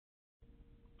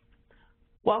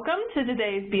Welcome to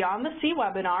today's Beyond the Sea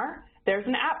webinar, There's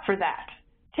an App for That,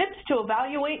 Tips to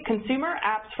Evaluate Consumer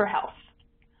Apps for Health.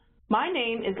 My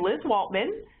name is Liz Waltman,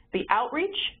 the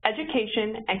Outreach,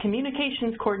 Education, and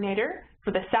Communications Coordinator for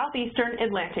the Southeastern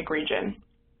Atlantic region.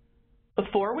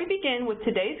 Before we begin with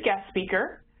today's guest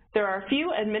speaker, there are a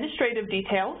few administrative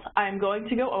details I am going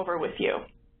to go over with you.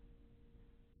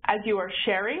 As you are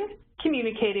sharing,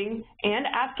 communicating, and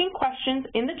asking questions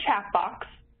in the chat box,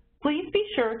 please be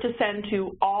sure to send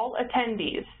to all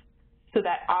attendees so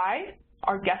that I,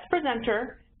 our guest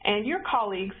presenter, and your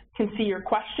colleagues can see your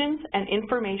questions and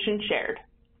information shared.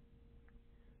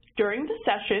 During the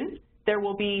session, there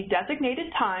will be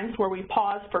designated times where we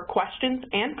pause for questions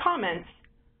and comments,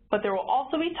 but there will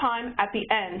also be time at the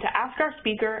end to ask our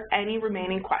speaker any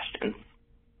remaining questions.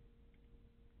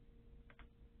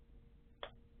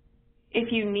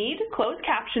 If you need closed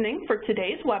captioning for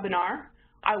today's webinar,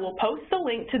 I will post the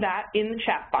link to that in the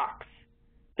chat box.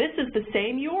 This is the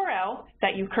same URL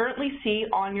that you currently see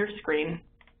on your screen.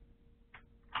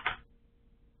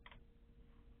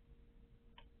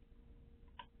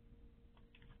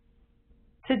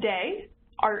 Today,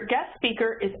 our guest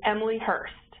speaker is Emily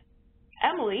Hurst.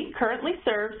 Emily currently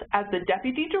serves as the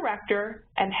Deputy Director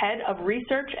and Head of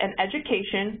Research and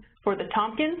Education for the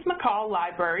Tompkins McCall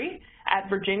Library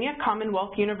at Virginia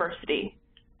Commonwealth University,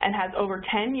 and has over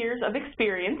 10 years of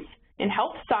experience in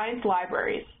health science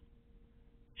libraries.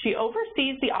 She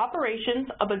oversees the operations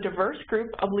of a diverse group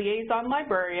of liaison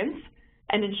librarians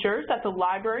and ensures that the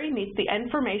library meets the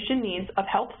information needs of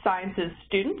health sciences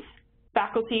students,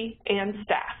 faculty, and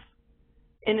staff.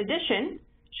 In addition,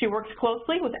 she works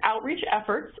closely with outreach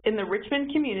efforts in the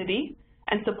Richmond community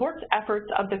and supports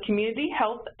efforts of the Community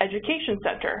Health Education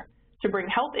Center to bring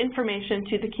health information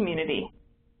to the community.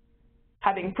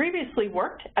 Having previously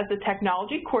worked as the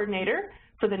Technology Coordinator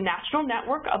for the National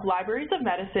Network of Libraries of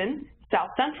Medicine, South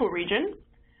Central Region,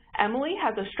 Emily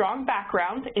has a strong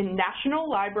background in National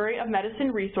Library of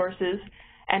Medicine resources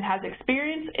and has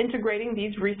experience integrating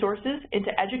these resources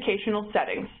into educational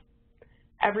settings.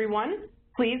 Everyone,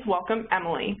 please welcome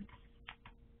Emily.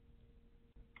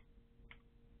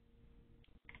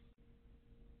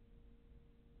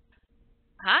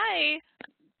 Hi.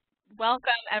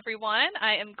 Welcome, everyone.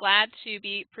 I am glad to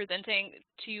be presenting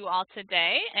to you all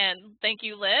today, and thank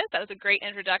you, Liz. That was a great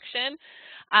introduction.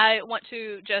 I want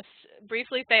to just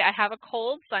briefly say I have a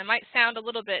cold, so I might sound a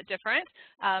little bit different,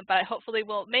 but hopefully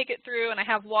we'll make it through, and I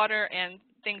have water and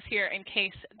things here in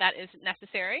case that is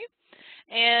necessary.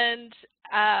 And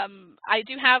I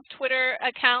do have Twitter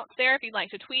accounts there if you'd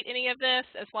like to tweet any of this,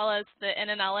 as well as the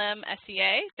NNLM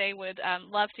SEA. They would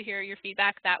love to hear your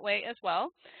feedback that way as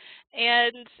well.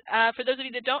 And for those of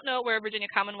you that don't know where Virginia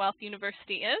Commonwealth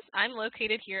University is, I'm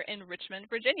located here in Richmond,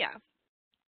 Virginia.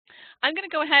 I'm going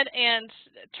to go ahead and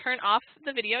turn off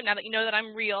the video now that you know that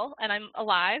I'm real and I'm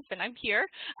alive and I'm here.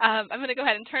 I'm going to go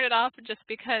ahead and turn it off just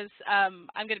because I'm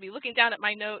going to be looking down at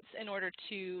my notes in order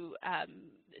to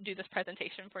do this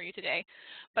presentation for you today.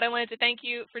 But I wanted to thank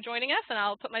you for joining us, and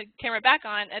I'll put my camera back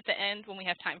on at the end when we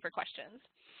have time for questions.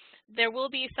 There will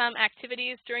be some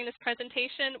activities during this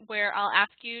presentation where I'll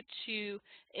ask you to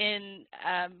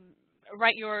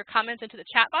write your comments into the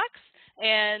chat box,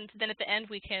 and then at the end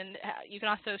you can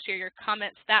also share your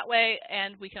comments that way,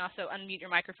 and we can also unmute your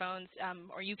microphones,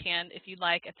 or you can, if you'd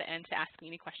like, at the end to ask me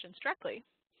any questions directly.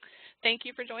 Thank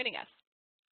you for joining us.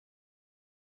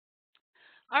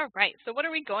 All right, so what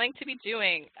are we going to be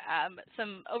doing?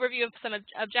 Some overview of some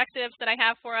objectives that I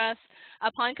have for us.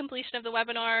 Upon completion of the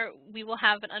webinar, we will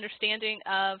have an understanding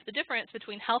of the difference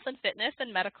between health and fitness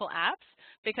and medical apps,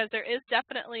 because there is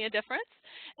definitely a difference,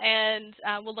 and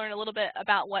we'll learn a little bit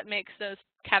about what makes those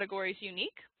categories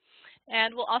unique.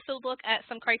 And we'll also look at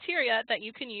some criteria that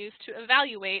you can use to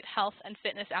evaluate health and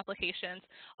fitness applications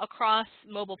across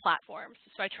mobile platforms.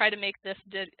 So I try to make this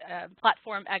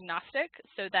platform agnostic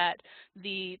so that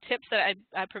the tips that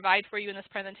I provide for you in this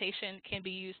presentation can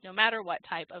be used no matter what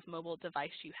type of mobile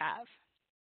device you have.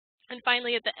 And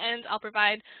finally, at the end, I'll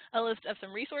provide a list of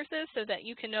some resources so that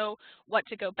you can know what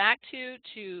to go back to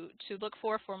look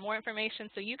for more information,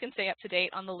 so you can stay up to date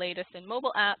on the latest in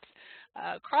mobile apps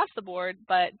across the board,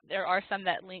 but there are some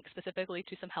that link specifically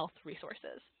to some health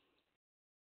resources.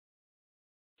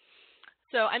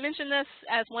 So I mentioned this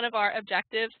as one of our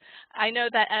objectives. I know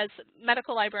that as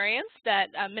medical librarians, that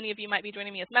many of you might be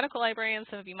joining me as medical librarians,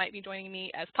 some of you might be joining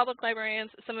me as public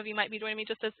librarians, some of you might be joining me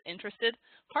just as interested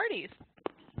parties.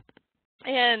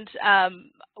 And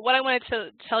what I wanted to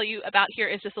tell you about here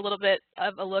is just a little bit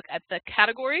of a look at the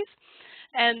categories.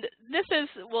 And this is,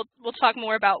 we'll talk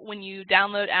more about when you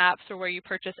download apps or where you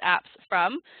purchase apps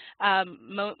from.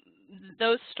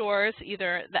 those stores,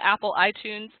 either the Apple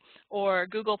iTunes or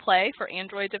Google Play for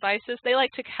Android devices, they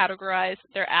like to categorize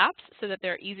their apps so that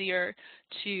they're easier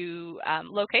to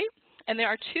locate. And there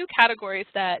are two categories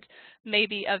that may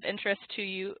be of interest to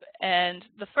you. And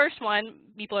the first one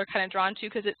people are kind of drawn to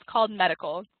because it's called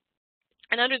medical.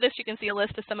 And under this, you can see a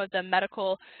list of some of the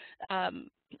medical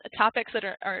topics that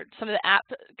are some of the app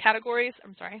categories,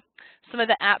 some of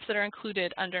the apps that are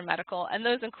included under medical. And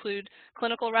those include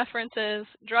clinical references,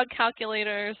 drug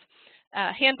calculators,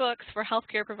 handbooks for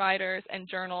healthcare providers, and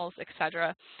journals,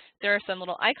 etc. There are some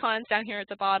little icons down here at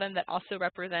the bottom that also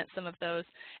represent some of those.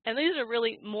 And these are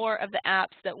really more of the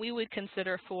apps that we would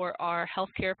consider for our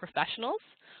healthcare professionals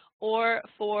or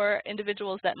for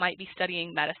individuals that might be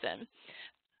studying medicine.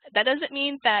 That doesn't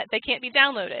mean that they can't be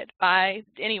downloaded by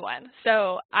anyone.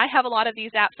 So I have a lot of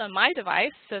these apps on my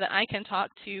device so that I can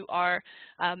talk to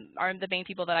the main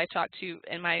people that I talk to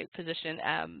in my position,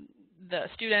 the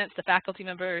students, the faculty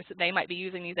members. They might be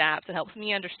using these apps. It helps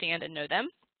me understand and know them.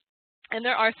 And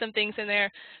there are some things in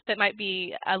there that might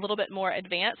be a little bit more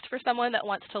advanced for someone that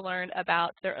wants to learn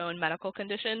about their own medical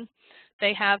condition.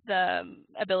 They have the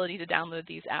ability to download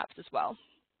these apps as well.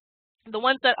 The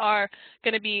ones that are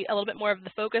going to be a little bit more of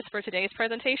the focus for today's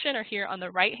presentation are here on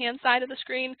the right-hand side of the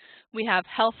screen. We have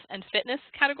health and fitness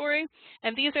category,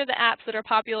 and these are the apps that are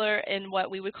popular in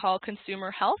what we would call consumer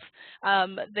health.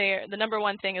 The number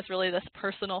one thing is really this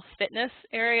personal fitness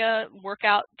area,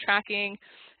 workout tracking,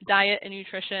 diet and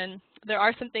nutrition. There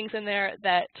are some things in there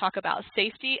that talk about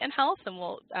safety and health, and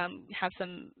we'll have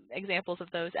some examples of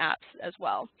those apps as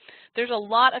well. There's a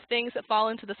lot of things that fall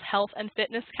into this health and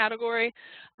fitness category,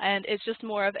 and it's just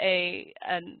more of a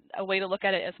way to look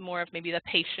at it as more of maybe the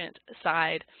patient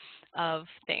side of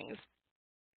things.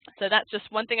 So that's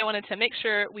just one thing I wanted to make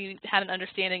sure we had an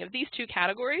understanding of these two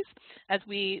categories as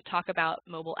we talk about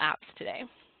mobile apps today.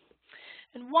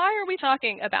 And why are we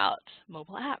talking about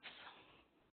mobile apps?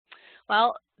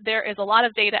 Well, there is a lot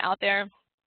of data out there,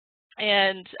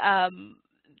 and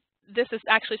this is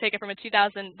actually taken from a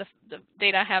the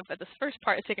data I have at this first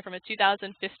part is taken from a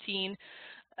 2015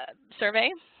 survey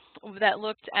that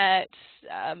looked at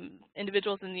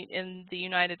individuals in the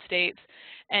United States,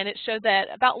 and it showed that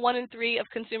about 1 in 3 of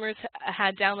consumers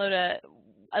had downloaded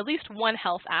at least one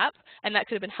health app, and that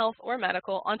could have been health or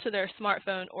medical, onto their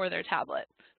smartphone or their tablet.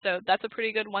 So that's a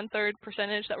pretty good 1/3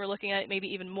 percentage that we're looking at, maybe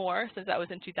even more since that was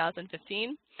in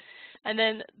 2015. And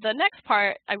then the next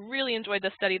part, I really enjoyed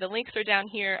this study. The links are down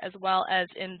here as well as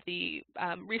in the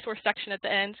resource section at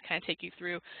the end, kind of take you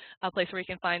through a place where you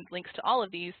can find links to all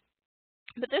of these.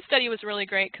 But this study was really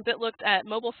great because it looked at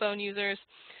mobile phone users,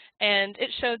 and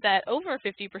it showed that over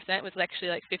 50%, was actually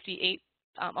like 58,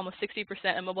 almost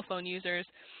 60% of mobile phone users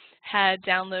had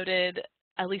downloaded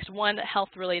at least one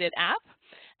health-related app.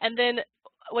 And then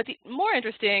what's more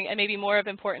interesting and maybe more of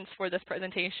importance for this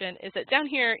presentation is that down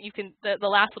here, you can the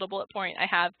last little bullet point I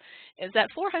have is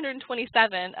that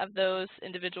 427 of those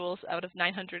individuals out of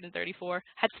 934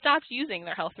 had stopped using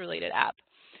their health-related app.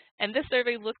 And this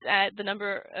survey looked at the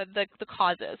number of the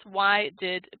causes. Why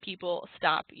did people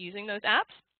stop using those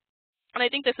apps? And I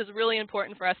think this is really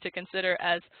important for us to consider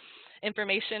as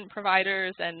information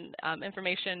providers and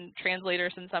information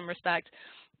translators in some respect.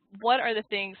 What are the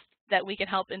things that we can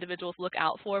help individuals look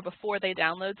out for before they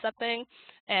download something?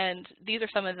 And these are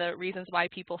some of the reasons why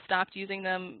people stopped using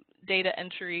them. Data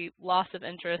entry, loss of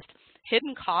interest,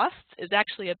 hidden costs is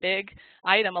actually a big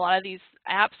item. A lot of these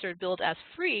apps are billed as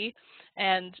free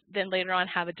and then later on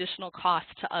have additional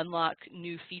costs to unlock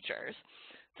new features.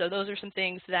 So those are some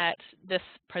things that this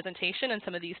presentation and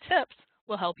some of these tips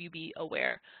will help you be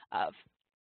aware of.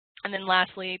 And then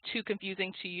lastly, too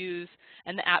confusing to use,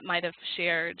 and the app might have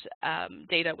shared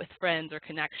data with friends or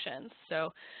connections.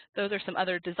 So those are some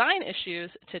other design issues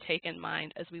to take in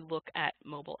mind as we look at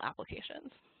mobile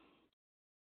applications.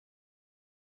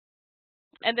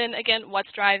 And then again,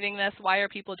 what's driving this? Why are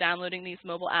people downloading these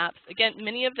mobile apps? Again,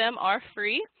 many of them are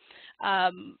free.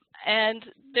 And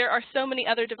there are so many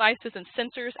other devices and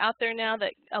sensors out there now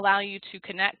that allow you to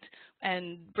connect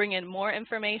and bring in more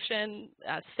information.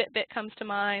 Fitbit comes to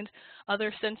mind,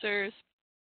 other sensors.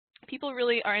 People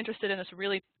really are interested in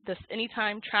this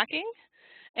anytime tracking,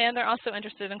 and they're also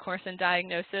interested, of course, in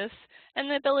diagnosis and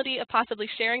the ability of possibly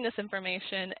sharing this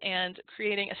information and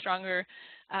creating a stronger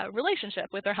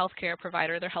relationship with their healthcare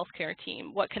provider, their healthcare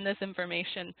team. What can this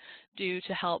information do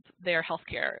to help their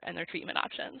healthcare and their treatment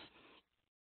options?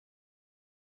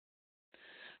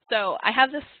 So I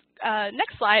have this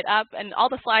next slide up, and all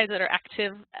the slides that are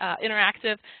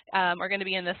interactive are going to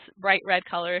be in this bright red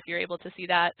color if you're able to see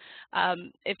that.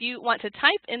 If you want to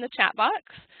type in the chat box,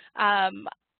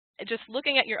 just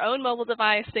looking at your own mobile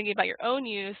device, thinking about your own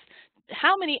use,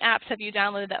 how many apps have you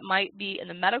downloaded that might be in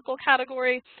the medical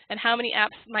category, and how many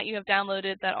apps might you have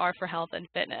downloaded that are for health and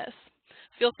fitness?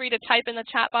 Feel free to type in the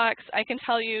chat box. I can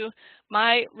tell you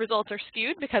my results are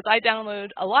skewed because I download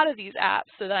a lot of these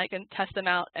apps so that I can test them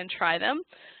out and try them.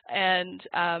 And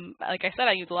like I said,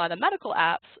 I use a lot of medical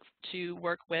apps to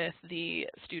work with the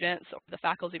students or the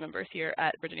faculty members here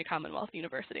at Virginia Commonwealth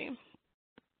University.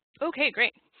 Okay,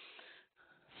 great.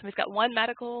 So we've got 1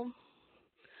 medical,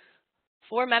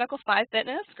 4 medical, 5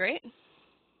 fitness, great.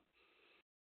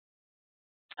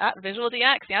 Visual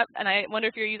DX, yep, and I wonder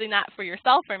if you're using that for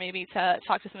yourself or maybe to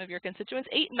talk to some of your constituents.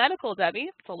 8 medical, Debbie,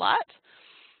 it's a lot.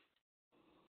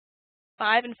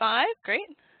 5 and 5, great.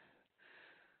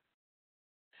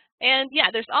 And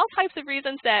yeah, there's all types of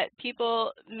reasons that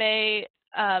people may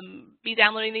be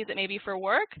downloading these. It may be for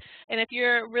work, and if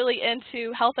you're really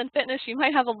into health and fitness, you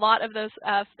might have a lot of those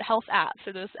health apps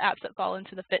or those apps that fall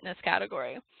into the fitness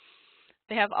category.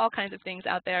 They have all kinds of things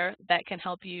out there that can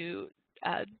help you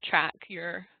track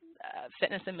your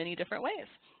fitness in many different ways.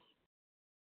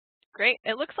 Great.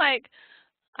 It looks like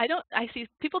I see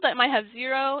people that might have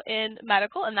 0 in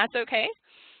medical, and that's okay.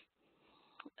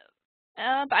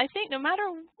 But I think no matter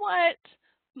what,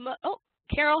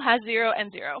 Carol has 0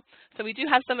 and 0. So we do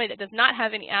have somebody that does not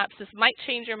have any apps. This might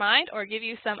change your mind or give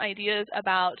you some ideas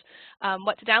about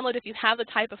what to download if you have the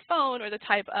type of phone or the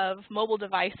type of mobile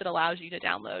device that allows you to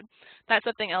download. That's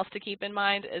something else to keep in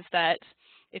mind, is that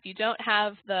if you don't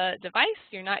have the device,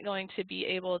 you're not going to be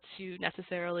able to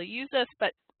necessarily use this,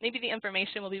 but maybe the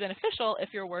information will be beneficial if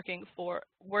you're working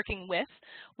with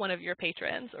one of your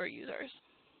patrons or users.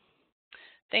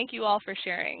 Thank you all for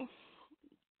sharing.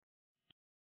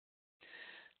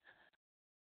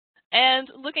 And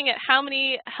looking at how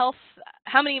many health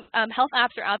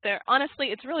apps are out there, honestly,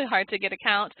 it's really hard to get a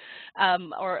count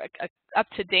or a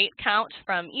up-to-date count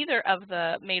from either of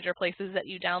the major places that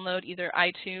you download, either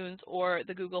iTunes or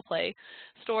the Google Play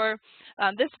Store.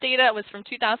 This data was from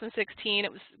 2016.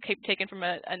 It was taken from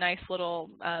a nice little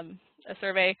a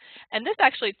survey, and this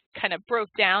actually kind of broke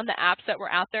down the apps that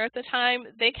were out there at the time.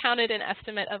 They counted an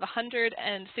estimate of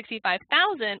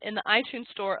 165,000 in the iTunes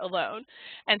store alone,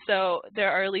 and so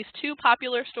there are at least 2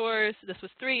 popular stores. This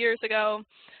was 3 years ago,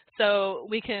 so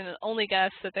we can only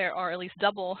guess that there are at least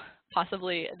double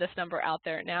possibly this number out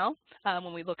there now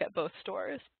when we look at both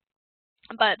stores.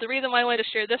 But the reason why I wanted to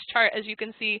share this chart, as you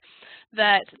can see,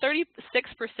 that 36%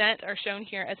 are shown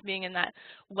here as being in that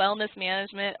wellness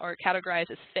management or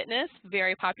categorized as fitness,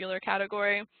 very popular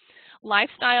category.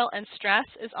 Lifestyle and stress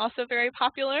is also very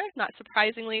popular, not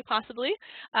surprisingly, possibly.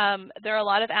 There are a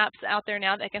lot of apps out there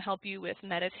now that can help you with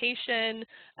meditation,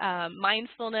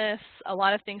 mindfulness. A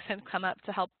lot of things have come up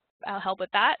to help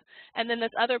with that. And then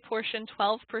this other portion,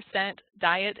 12%,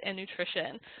 diet and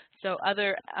nutrition. So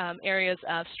other areas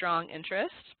of strong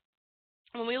interest.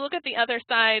 When we look at the other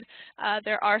side,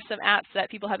 there are some apps that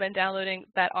people have been downloading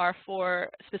that are for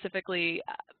specifically,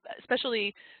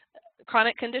 especially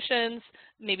chronic conditions,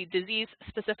 maybe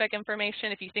disease-specific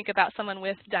information. If you think about someone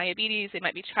with diabetes, they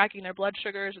might be tracking their blood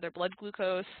sugars or their blood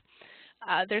glucose.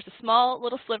 There's a small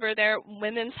little sliver there,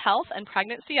 women's health and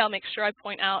pregnancy. I'll make sure I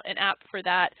point out an app for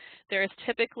that. There is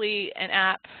typically an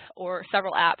app or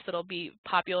several apps that'll be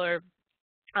popular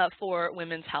for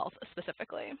women's health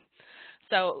specifically.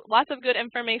 So lots of good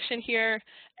information here,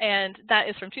 and that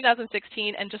is from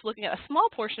 2016, and just looking at a small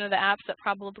portion of the apps that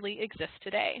probably exist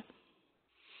today.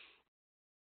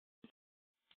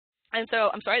 And so,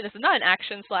 I'm sorry, this is not an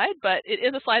action slide, but it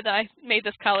is a slide that I made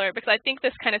this color because I think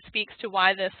this kind of speaks to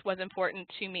why this was important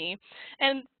to me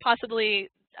and possibly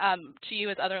to you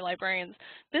as other librarians.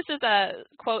 This is a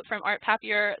quote from Art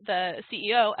Papier, the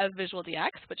CEO of Visual DX,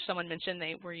 which someone mentioned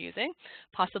they were using,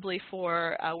 possibly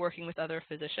for working with other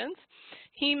physicians.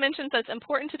 He mentions that it's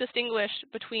important to distinguish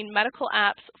between medical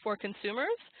apps for consumers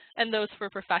and those for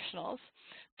professionals.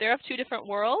 They're of 2 different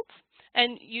worlds,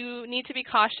 and you need to be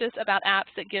cautious about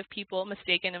apps that give people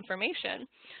mistaken information,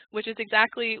 which is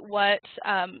exactly what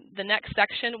the next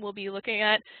section we'll be looking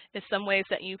at, is some ways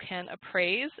that you can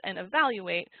appraise and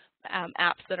evaluate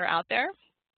apps that are out there.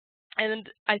 And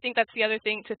I think that's the other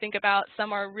thing to think about.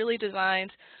 Some are really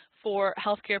designed for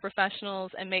healthcare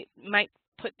professionals and might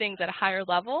put things at a higher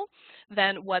level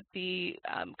than what the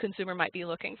consumer might be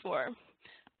looking for.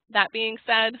 That being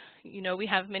said, you know, we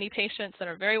have many patients that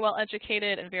are very well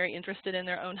educated and very interested in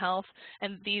their own health,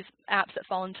 and these apps that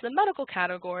fall into the medical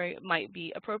category might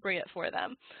be appropriate for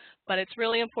them. But it's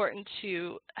really important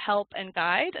to help and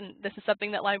guide, and this is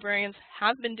something that librarians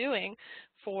have been doing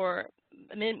for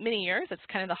many years. It's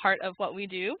kind of the heart of what we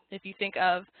do. If you think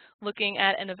of looking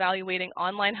at and evaluating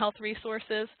online health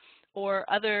resources, or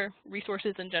other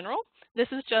resources in general. This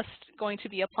is just going to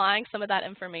be applying some of that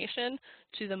information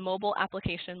to the mobile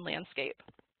application landscape.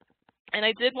 And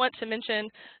I did want to mention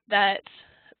that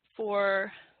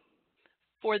for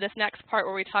this next part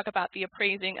where we talk about the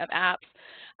appraising of apps,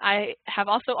 I have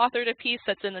also authored a piece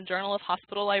that's in the Journal of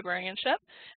Hospital Librarianship,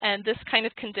 and this kind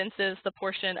of condenses the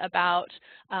portion about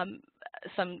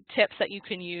some tips that you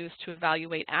can use to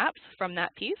evaluate apps from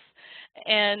that piece,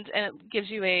 and it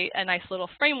gives you a nice little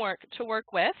framework to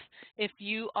work with if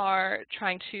you are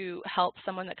trying to help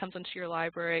someone that comes into your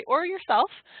library or yourself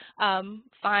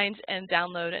find and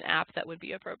download an app that would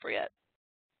be appropriate.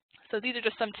 So these are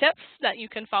just some tips that you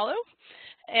can follow.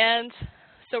 And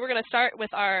so we're going to start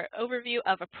with our overview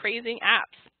of appraising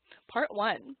apps, part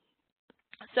 1.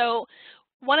 So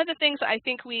one of the things I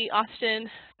think we often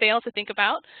fail to think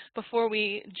about before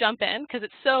we jump in, because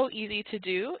it's so easy to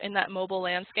do in that mobile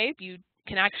landscape, you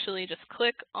can actually just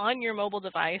click on your mobile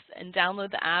device and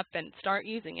download the app and start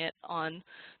using it on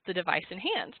the device in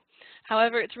hand.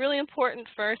 However, it's really important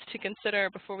first to consider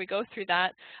before we go through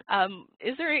that,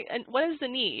 what is the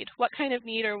need? What kind of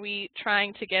need are we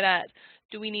trying to get at?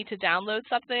 Do we need to download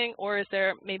something, or is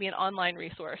there maybe an online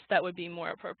resource that would be more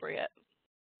appropriate?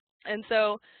 And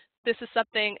so this is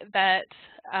something that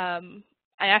I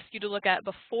ask you to look at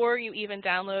before you even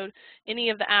download any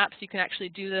of the apps. You can actually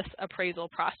do this appraisal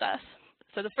process.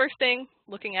 So the first thing,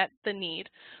 looking at the need.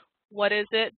 What is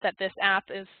it that this app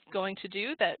is going to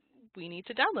do that we need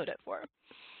to download it for?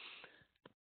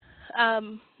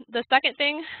 The second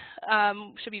thing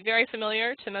should be very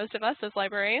familiar to most of us as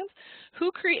librarians.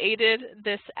 Who created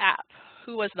this app?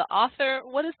 Who was the author?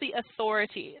 What is the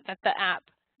authority that the app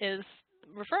is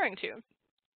referring to?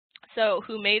 So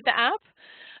who made the app?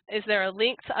 Is there a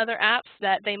link to other apps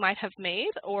that they might have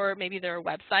made, or maybe their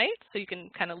website, so you can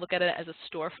kind of look at it as a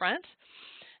storefront?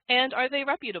 And are they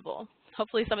reputable?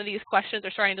 Hopefully some of these questions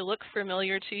are starting to look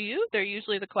familiar to you. They're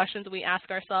usually the questions we ask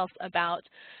ourselves about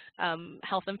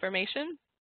health information.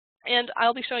 And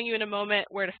I'll be showing you in a moment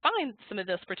where to find some of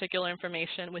this particular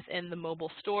information within the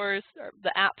mobile stores or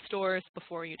the app stores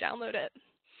before you download it.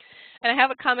 And I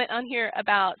have a comment on here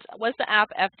about, was the app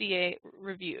FDA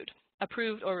reviewed,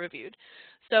 approved or reviewed?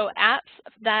 So apps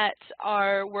that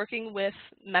are working with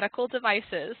medical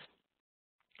devices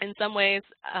in some ways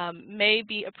may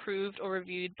be approved or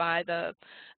reviewed by the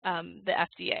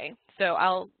FDA. So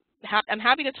I'm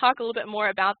happy to talk a little bit more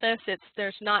about this.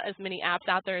 There's not as many apps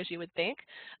out there as you would think.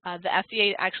 The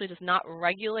FDA actually does not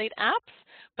regulate apps,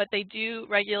 but they do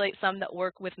regulate some that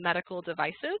work with medical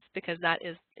devices because that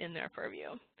is in their purview.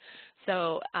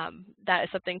 So that is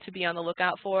something to be on the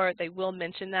lookout for. They will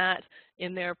mention that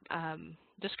in their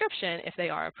description if they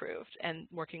are approved and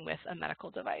working with a medical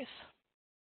device.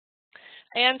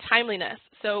 And timeliness.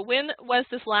 So when was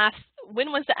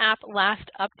the app last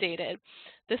updated?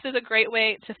 This is a great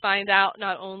way to find out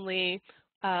not only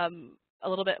a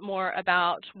little bit more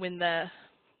about when the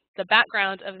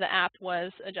background of the app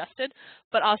was adjusted,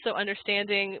 but also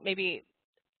understanding maybe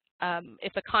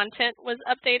if the content was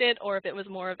updated or if it was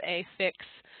more of a fix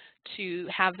to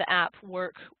have the app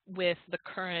work with the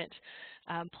current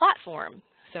platform.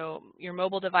 So your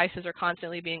mobile devices are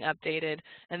constantly being updated,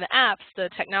 and the apps, the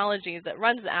technology that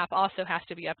runs the app also has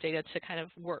to be updated to kind of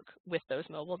work with those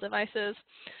mobile devices.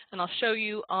 And I'll show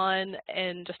you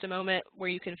in just a moment where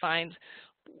you can find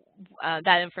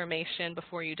that information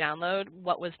before you download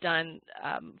what was done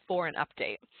for an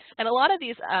update. And a lot of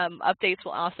these updates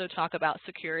will also talk about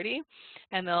security,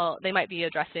 and they might be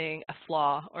addressing a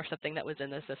flaw or something that was in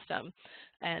the system.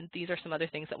 And these are some other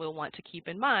things that we'll want to keep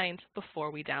in mind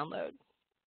before we download.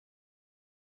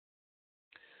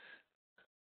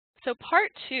 So part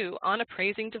 2 on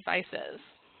appraising devices.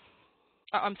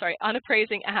 On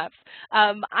appraising apps.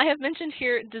 I have mentioned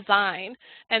here design,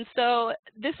 and so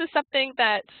this is something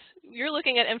that you're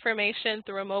looking at information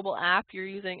through a mobile app. You're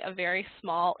using a very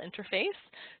small interface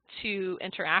to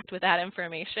interact with that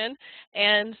information,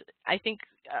 and I think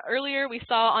earlier we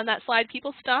saw on that slide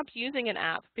people stopped using an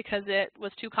app because it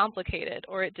was too complicated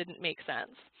or it didn't make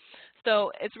sense.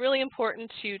 So it's really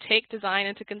important to take design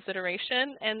into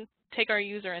consideration and take our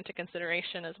user into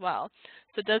consideration as well.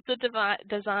 So does the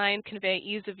design convey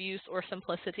ease of use or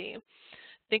simplicity?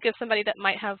 Think of somebody that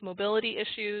might have mobility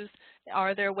issues.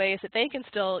 Are there ways that they can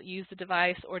still use the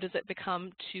device, or does it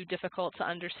become too difficult to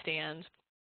understand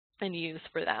and use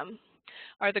for them?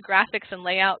 Are the graphics and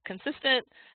layout consistent?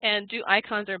 And do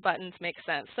icons or buttons make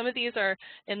sense? Some of these are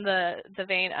in the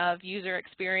vein of user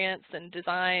experience and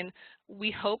design.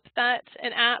 We hope that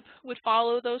an app would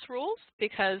follow those rules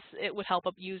because it would help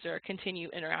a user continue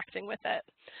interacting with it.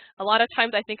 A lot of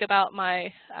times I think about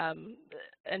my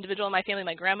individual in my family,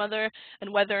 my grandmother,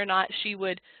 and whether or not she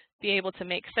would be able to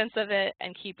make sense of it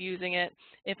and keep using it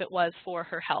if it was for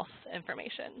her health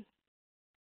information.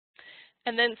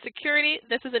 And then security,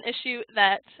 this is an issue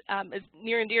that is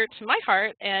near and dear to my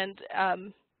heart and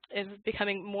is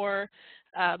becoming more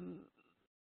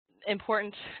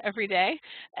important every day.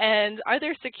 And are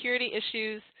there security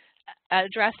issues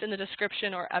addressed in the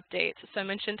description or updates? So I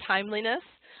mentioned timeliness.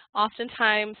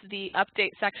 Oftentimes the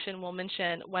update section will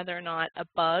mention whether or not a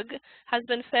bug has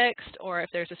been fixed or if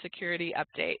there's a security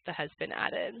update that has been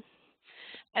added.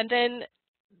 And then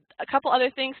a couple other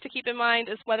things to keep in mind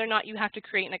is whether or not you have to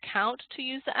create an account to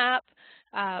use the app.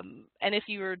 And if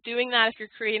you are doing that, if you're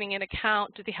creating an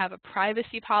account, do they have a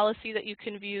privacy policy that you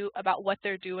can view about what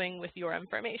they're doing with your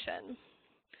information?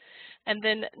 And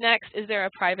then next, is there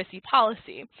a privacy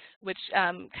policy, which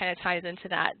kind of ties into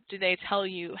that? Do they tell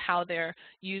you how they're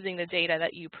using the data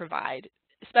that you provide,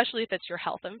 especially if it's your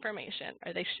health information?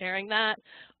 Are they sharing that,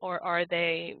 or are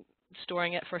they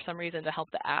storing it for some reason to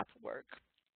help the app work?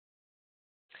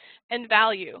 And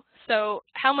value. So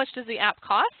how much does the app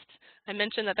cost? I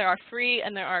mentioned that there are free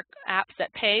and there are apps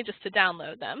that pay just to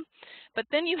download them. But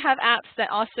then you have apps that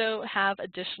also have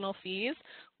additional fees,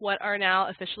 what are now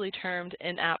officially termed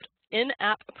in-app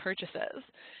purchases.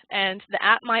 And the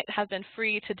app might have been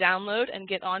free to download and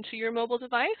get onto your mobile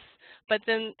device, but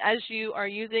then as you are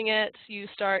using it, you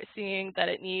start seeing that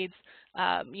it needs,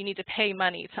 you need to pay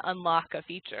money to unlock a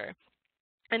feature.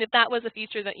 And if that was a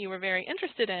feature that you were very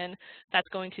interested in, that's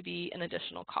going to be an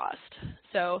additional cost.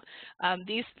 So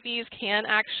these fees can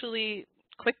actually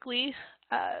quickly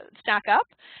stack up,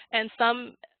 and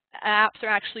some apps are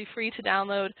actually free to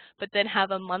download, but then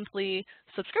have a monthly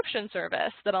subscription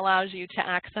service that allows you to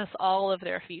access all of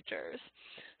their features.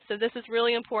 So this is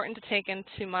really important to take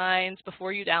into mind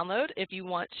before you download if you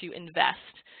want to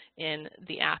invest in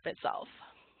the app itself.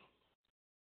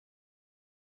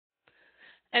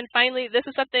 And finally, this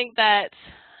is something that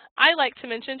I like to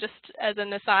mention just as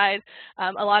an aside.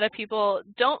 A lot of people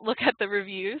don't look at the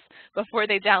reviews before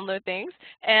they download things,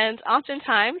 and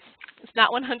oftentimes it's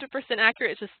not 100%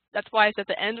 accurate. It's just, that's why it's at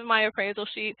the end of my appraisal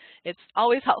sheet. It's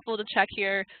always helpful to check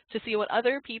here to see what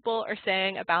other people are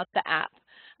saying about the app.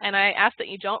 And I ask that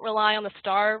you don't rely on the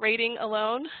star rating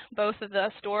alone. Both of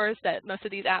the stores that most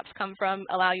of these apps come from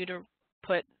allow you to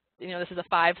put, this is a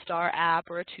 5-star app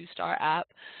or a 2-star app,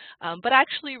 but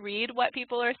actually read what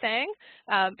people are saying,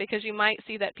 because you might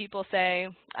see that people say,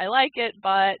 I like it,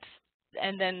 but,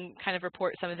 and then kind of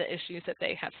report some of the issues that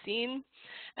they have seen.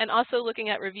 And also looking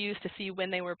at reviews to see when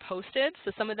they were posted.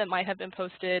 So some of them might have been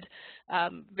posted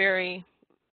much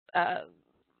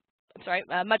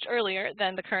earlier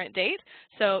than the current date.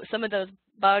 So some of those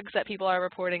bugs that people are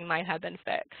reporting might have been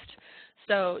fixed.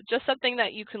 So just something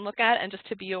that you can look at and just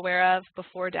to be aware of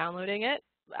before downloading it.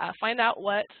 Find out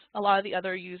what a lot of the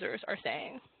other users are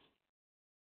saying.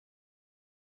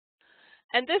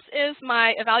 And this is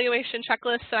my evaluation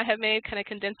checklist. So I have made kind of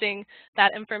condensing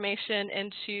that information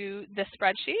into this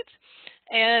spreadsheet.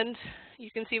 And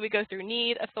you can see we go through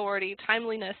need, authority,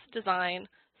 timeliness, design,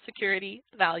 security,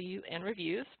 value, and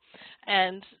reviews.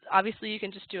 And obviously you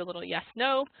can just do a little yes,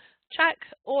 no check,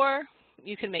 or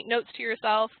you can make notes to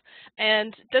yourself.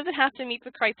 And does it have to meet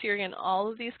the criteria in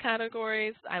all of these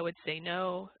categories? I would say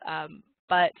no.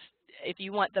 But if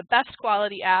you want the best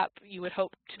quality app, you would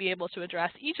hope to be able to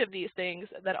address each of these things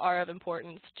that are of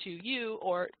importance to you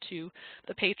or to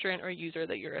the patron or user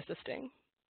that you're assisting.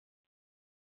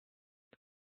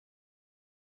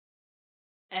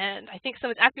 And I think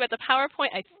someone's asking about the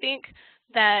PowerPoint. I think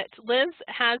that Liz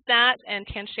has that and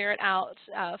can share it out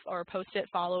or post it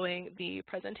following the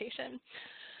presentation.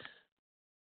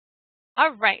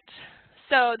 All right,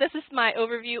 so this is my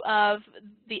overview of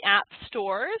the app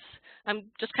stores.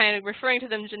 I'm just kind of referring to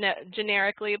them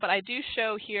generically, but I do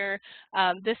show here,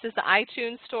 this is the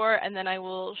iTunes store, and then I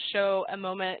will show in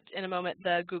a moment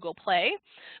the Google Play.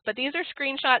 But these are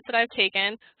screenshots that I've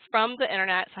taken from the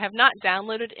internet, so I have not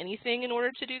downloaded anything in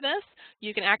order to do this.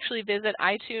 You can actually visit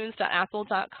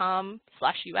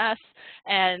itunes.apple.com/US,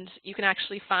 and you can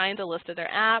actually find a list of their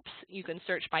apps. You can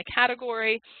search by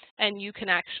category, and you can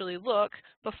actually look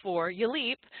before you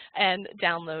leap and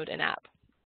download an app.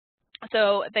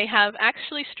 So they have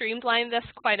actually streamlined this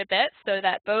quite a bit so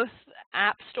that both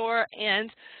App Store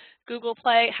and Google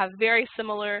Play have very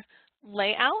similar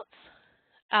layouts.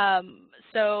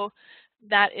 So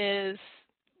that is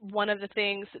one of the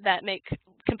things that make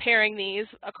comparing these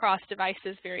across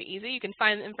devices very easy. You can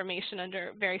find the information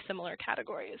under very similar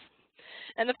categories.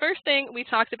 And the first thing we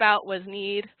talked about was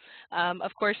need,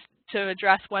 of course, to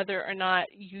address whether or not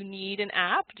you need an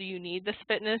app. Do you need this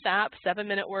fitness app?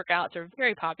 7-minute workouts are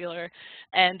very popular,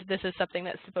 and this is something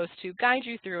that's supposed to guide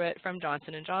you through it from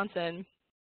Johnson & Johnson.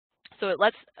 So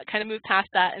let's kind of move past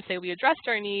that and say we addressed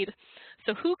our need.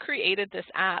 So who created this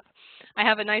app? I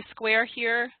have a nice square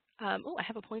here. Oh, I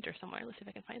have a pointer somewhere. Let's see if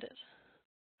I can find it.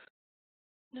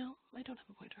 No, I don't have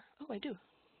a pointer. Oh, I do.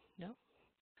 No.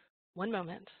 One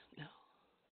moment. No.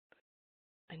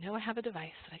 I know I have a device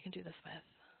that I can do this with.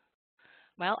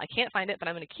 Well, I can't find it, but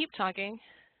I'm going to keep talking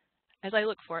as I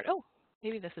look for it. Oh,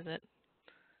 maybe this is it.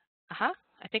 Aha,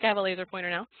 I think I have a laser pointer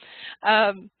now.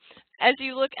 As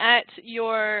you look at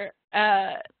your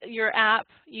app,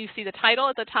 you see the title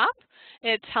at the top.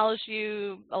 It tells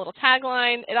you a little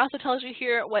tagline. It also tells you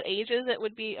here what ages it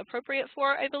would be appropriate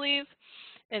for, I believe,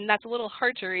 and that's a little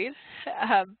hard to read.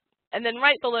 And then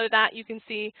right below that, you can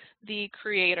see the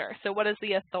creator. So what is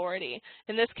the authority?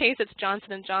 In this case, it's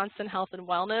Johnson & Johnson Health and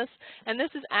Wellness, and this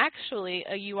is actually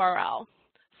a URL.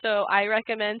 So I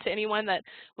recommend to anyone that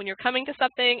when you're coming to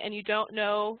something and you don't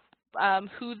know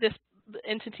who this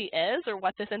entity is or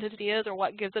what this entity is or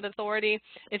what gives it authority,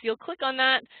 if you'll click on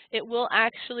that, it will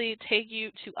actually take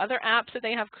you to other apps that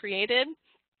they have created.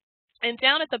 And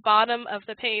down at the bottom of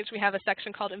the page, we have a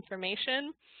section called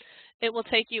Information. It will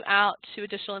take you out to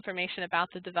additional information about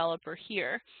the developer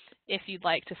here if you'd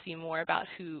like to see more about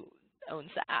who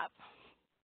owns the app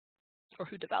or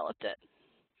who developed it.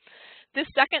 This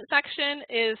second section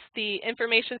is the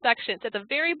information section. It's at the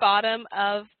very bottom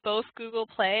of both Google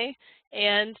Play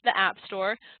and the App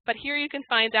Store, but here you can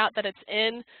find out that it's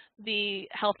in the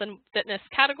health and fitness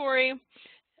category.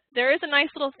 There is a nice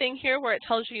little thing here where it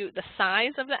tells you the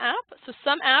size of the app. So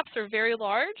some apps are very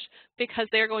large because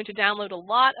they're going to download a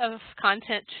lot of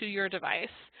content to your device.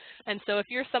 And so if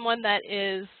you're someone that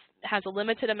has a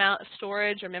limited amount of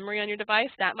storage or memory on your device,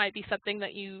 that might be something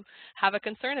that you have a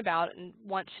concern about and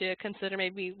want to consider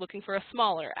maybe looking for a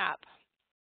smaller app.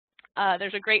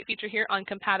 There's a great feature here on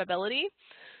compatibility.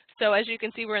 So as you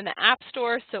can see, we're in the App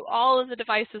Store, so all of the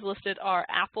devices listed are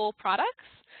Apple products.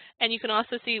 And you can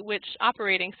also see which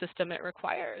operating system it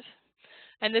requires.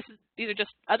 And these are just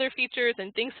other features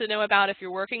and things to know about if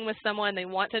you're working with someone, they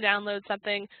want to download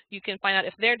something, you can find out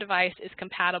if their device is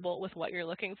compatible with what you're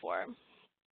looking for.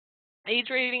 Age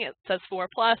rating, it says 4+,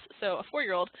 so a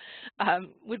 4-year-old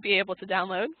would be able to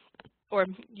download or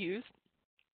use.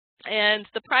 And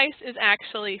the price is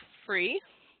actually free.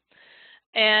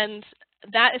 And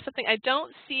that is something I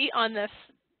don't see on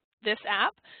this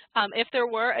app. If there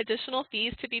were additional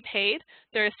fees to be paid,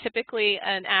 there is typically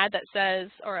an ad that says,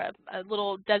 or a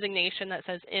little designation that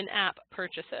says in-app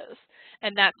purchases.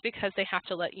 And that's because they have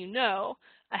to let you know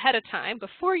ahead of time,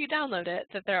 before you download it,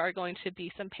 that there are going to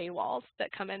be some paywalls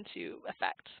that come into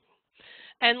effect.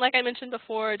 And like I mentioned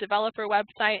before, developer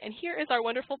website, and here is our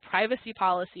wonderful privacy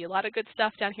policy. A lot of good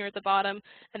stuff down here at the bottom,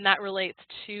 and that relates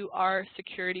to our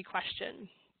security question.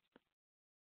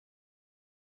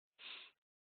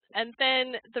 And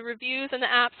then the reviews in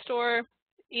the App Store,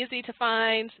 easy to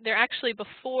find. They're actually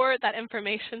before that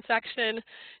information section.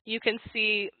 You can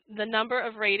see the number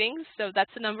of ratings. So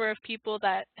that's the number of people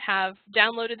that have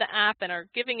downloaded the app and are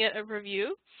giving it a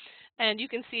review. And you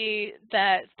can see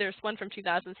that there's one from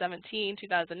 2017,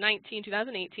 2019,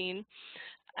 2018.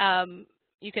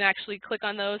 You can actually click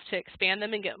on those to expand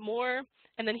them and get more.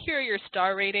 And then here are your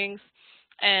star ratings.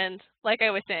 And like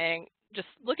I was saying, just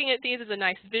looking at these is a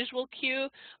nice visual cue,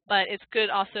 but it's good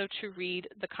also to read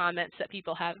the comments that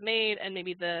people have made and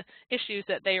maybe the issues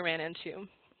that they ran into.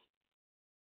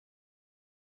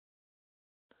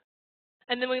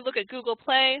 And then we look at Google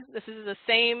Play. This is the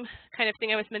same kind of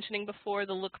thing I was mentioning before,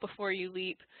 the look before you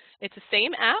leap. It's the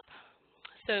same app.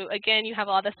 So again, you have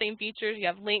all the same features. You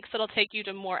have links that'll take you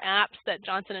to more apps that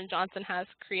Johnson & Johnson has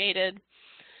created.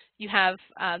 You have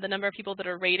the number of people that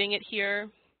are rating it here.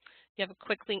 You have a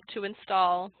quick link to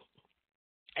install.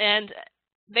 And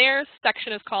their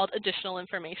section is called Additional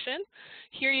Information.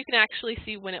 Here you can actually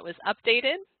see when it was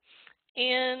updated.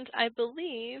 And I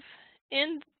believe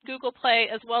in Google Play,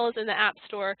 as well as in the App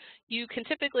Store, you can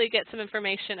typically get some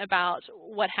information about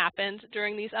what happened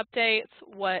during these updates,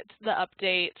 what the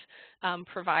update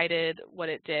provided, what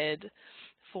it did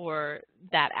for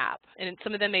that app. And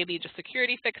some of them may be just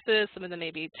security fixes, some of them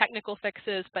may be technical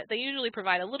fixes, but they usually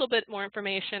provide a little bit more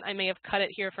information. I may have cut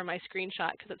it here for my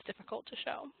screenshot because it's difficult to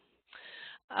show.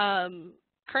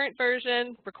 Current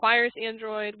version requires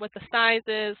Android, what the size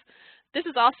is. This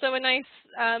is also a nice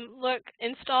look.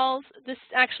 Installs. This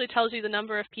actually tells you the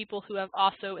number of people who have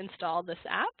also installed this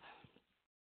app.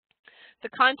 The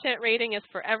content rating is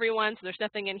for everyone, so there's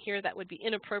nothing in here that would be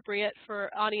inappropriate for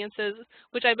audiences,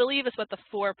 which I believe is what the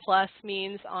 4+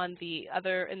 means on the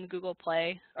other in Google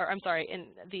Play, or I'm sorry, in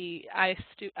the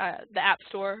App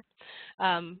Store.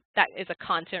 That is a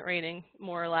content rating,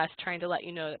 more or less, trying to let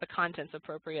you know that the content's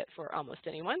appropriate for almost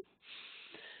anyone.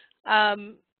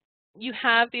 You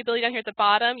have the ability down here at the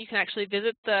bottom. You can actually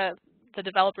visit the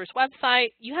developer's website.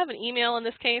 You have an email in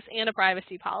this case and a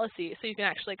privacy policy, so you can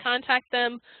actually contact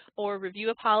them or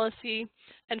review a policy.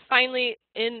 And finally,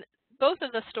 in both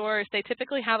of the stores, they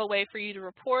typically have a way for you to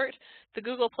report. The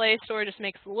Google Play Store just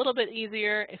makes it a little bit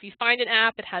easier. If you find an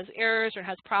app that has errors or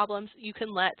has problems, you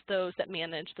can let those that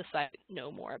manage the site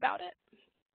know more about it.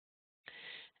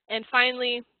 And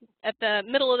finally, at the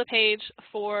middle of the page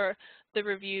for the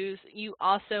reviews, you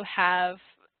also have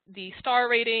the star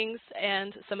ratings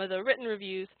and some of the written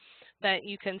reviews that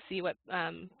you can see what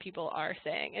people are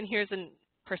saying. And here's a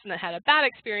person that had a bad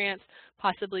experience,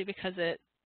 possibly because it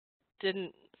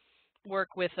didn't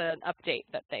work with an update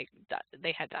that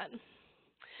they had done.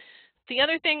 The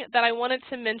other thing that I wanted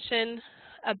to mention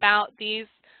about these,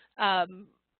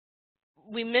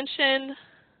 we mentioned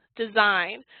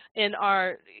design in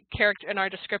our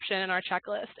description and our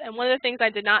checklist. And one of the things I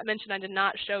did not mention, I did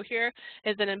not show here,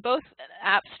 is that in both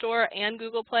App Store and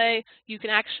Google Play,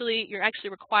 you're actually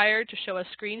required to show a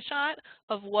screenshot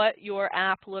of what your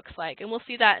app looks like. And we'll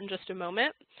see that in just a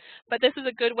moment. But this is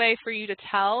a good way for you to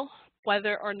tell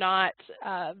whether or not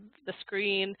the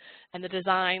screen and the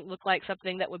design look like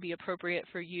something that would be appropriate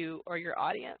for you or your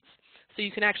audience. So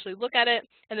you can actually look at it.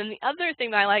 And then the other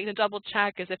thing that I like to double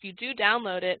check is if you do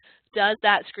download it, does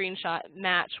that screenshot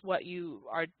match what you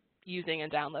are using and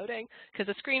downloading?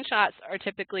 Because the screenshots are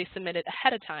typically submitted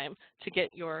ahead of time to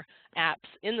get your apps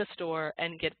in the store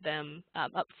and get them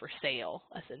up for sale,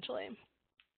 essentially.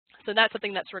 So that's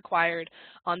something that's required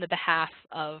on the behalf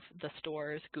of the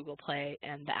stores, Google Play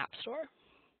and the App Store.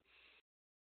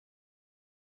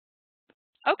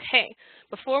 Okay,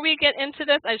 before we get into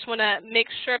this, I just want to make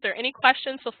sure if there are any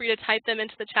questions, feel free to type them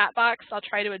into the chat box. I'll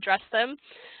try to address them.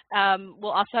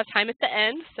 We'll also have time at the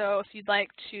end, so if you'd like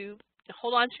to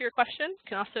hold on to your question, you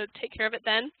can also take care of it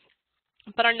then.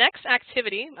 But our next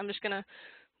activity, I'm just going to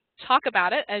talk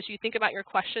about it as you think about your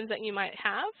questions that you might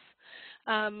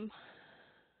have.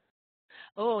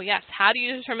 Oh yes, how do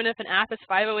you determine if an app is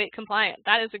 508 compliant?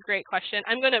 That is a great question.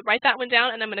 I'm going to write that one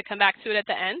down and I'm going to come back to it at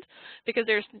the end because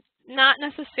there's not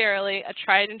necessarily a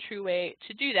tried and true way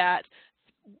to do that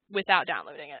without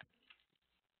downloading it.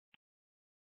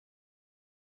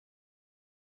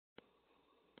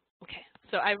 Okay,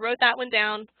 so I wrote that one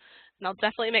down and I'll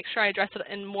definitely make sure I address it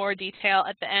in more detail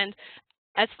at the end.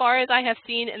 As far as I have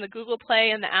seen in the Google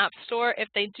Play and the App Store, if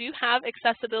they do have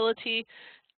accessibility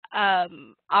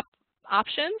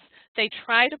options, they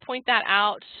try to point that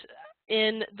out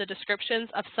in the descriptions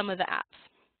of some of the apps.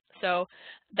 So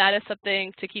that is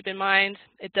something to keep in mind.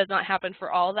 It does not happen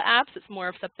for all the apps. It's more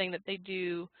of something that they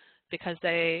do because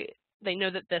they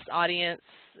know that this audience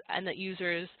and that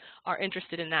users are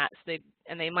interested in that. So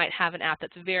they might have an app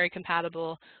that's very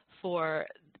compatible for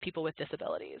people with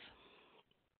disabilities.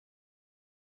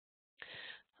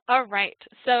 All right,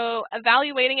 so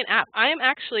evaluating an app.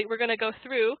 We're going to go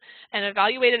through and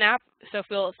evaluate an app. So if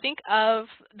we'll think of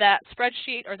that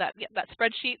spreadsheet or that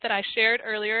spreadsheet that I shared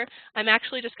earlier, I'm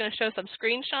actually just going to show some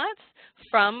screenshots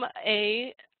from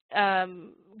a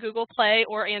Google Play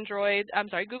or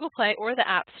Google Play or the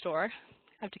App Store.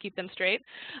 I have to keep them straight.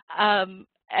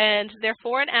 And they're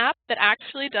for an app that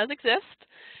actually does exist.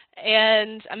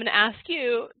 And I'm going to ask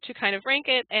you to kind of rank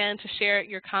it and to share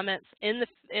your comments in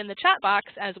the chat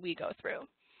box as we go through.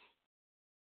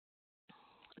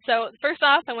 So first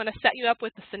off, I want to set you up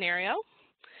with the scenario.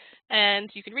 And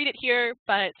you can read it here,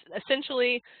 but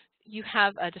essentially you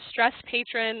have a distressed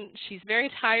patron. She's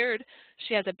very tired.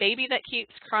 She has a baby that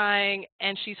keeps crying,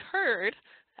 and she's heard,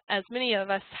 as many of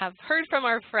us have heard from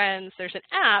our friends, there's an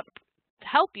app to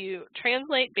help you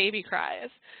translate baby cries.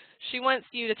 She wants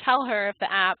you to tell her if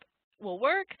the app will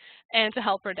work and to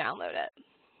help her download it.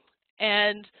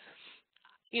 And,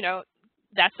 you know,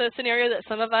 that's a scenario that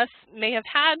some of us may have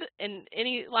had in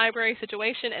any library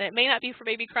situation, and it may not be for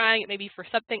baby crying, it may be for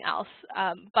something else.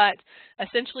 But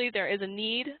essentially there is a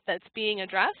need that's being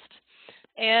addressed.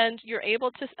 And you're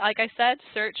able to, like I said,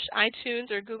 search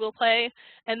iTunes or Google Play,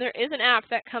 and there is an app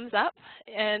that comes up,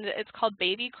 and it's called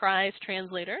Baby Cries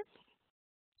Translator.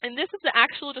 And this is the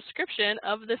actual description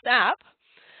of this app.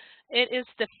 It is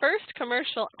the first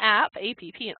commercial app,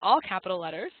 APP in all capital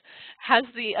letters, has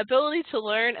the ability to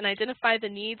learn and identify the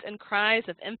needs and cries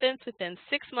of infants within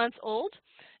 6 months old,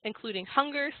 including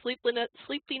hunger,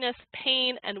 sleepiness,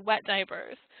 pain, and wet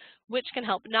diapers, which can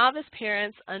help novice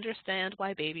parents understand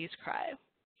why babies cry.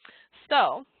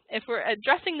 So, if we're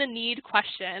addressing the need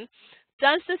question,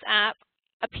 does this app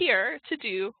appear to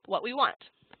do what we want?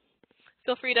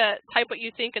 Feel free to type what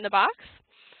you think in the box.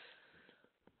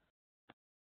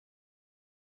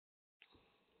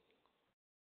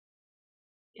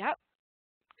 Yep.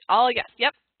 All yes.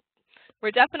 Yep.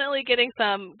 We're definitely getting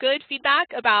some good feedback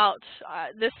about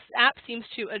this app seems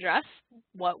to address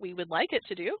what we would like it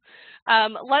to do.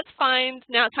 Let's find,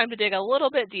 now it's time to dig a little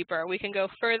bit deeper. We can go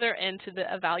further into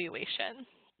the evaluation.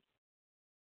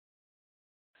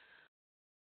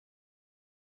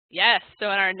 Yes, so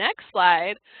in our next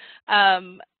slide, I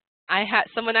had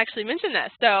someone actually mention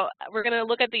this. So we're going to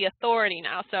look at the authority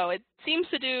now. So it seems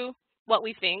to do what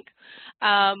we think,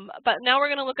 but now we're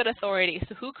going to look at authority.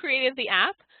 So who created the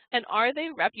app and are they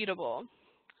reputable?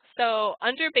 So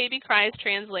under Baby Cries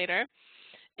Translator,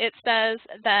 it says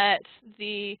that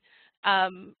the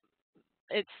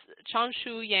it's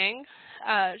Chanshu Yang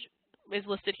is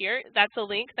listed here. That's a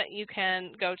link that you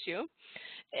can go to,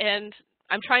 and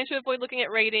I'm trying to avoid looking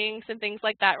at ratings and things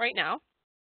like that right now.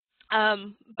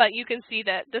 But you can see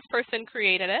that this person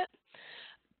created it.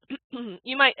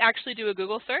 You might actually do a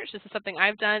Google search. This is something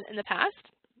I've done in the past.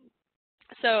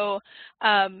 So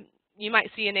you might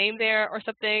see a name there or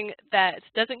something that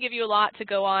doesn't give you a lot to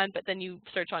go on, but then you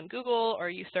search on Google or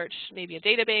you search maybe a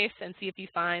database and see if you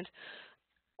find,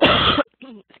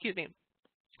 excuse me,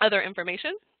 other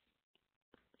information.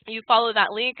 You follow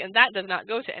that link and that does not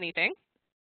go to anything.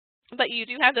 But you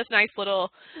do have this nice little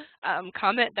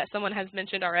comment that someone has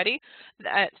mentioned already,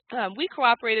 that we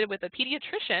cooperated with a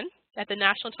pediatrician at the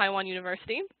National Taiwan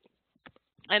University.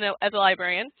 I know as a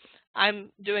librarian,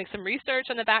 I'm doing some research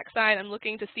on the backside. I'm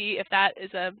looking to see if that is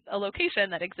a location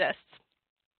that exists.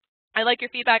 I like your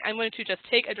feedback. I'm going to just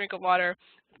take a drink of water,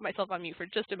 put myself on mute for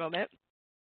just a moment.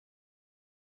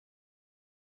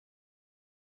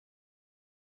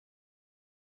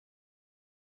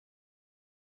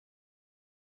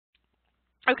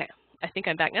 Okay, I think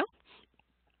I'm back now.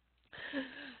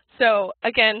 So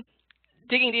again,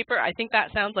 digging deeper, I think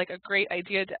that sounds like a great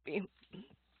idea, Debbie.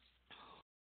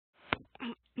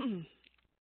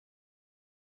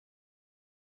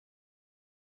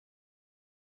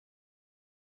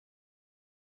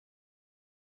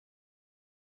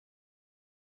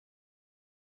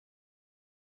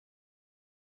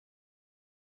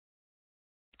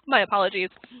 My apologies,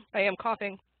 I am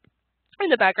coughing in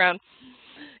the background.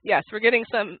 Yes, we're getting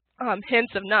some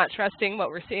hints of not trusting what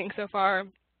we're seeing so far.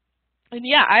 And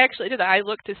yeah, I actually did that. I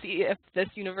looked to see if this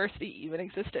university even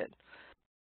existed.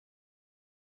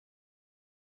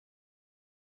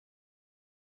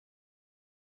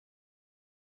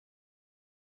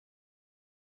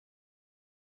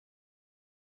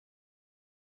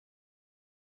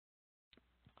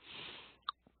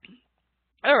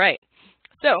 All right,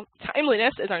 so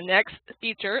timeliness is our next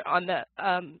feature on the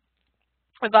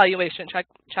evaluation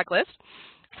checklist.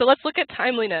 So let's look at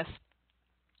timeliness.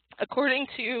 According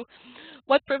to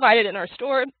what's provided in our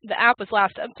store, the app was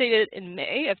last updated in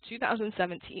May of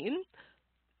 2017.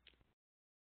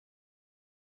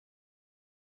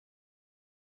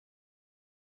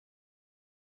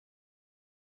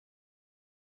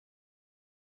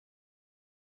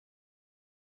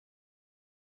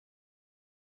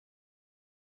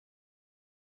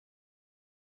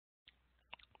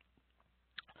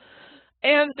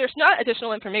 And there's not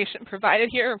additional information provided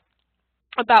here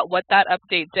about what that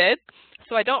update did.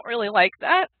 So I don't really like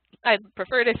that. I'd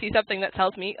prefer to see something that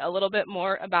tells me a little bit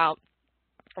more about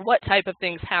what type of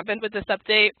things happened with this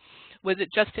update. Was it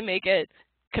just to make it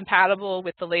compatible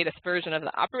with the latest version of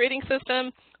the operating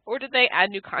system, or did they add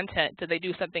new content? Did they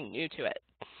do something new to it?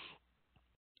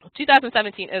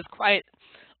 2017 is quite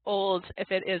old if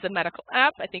it is a medical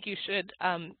app. I think you should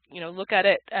look at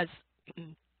it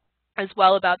as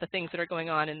well about the things that are going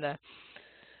on in the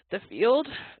field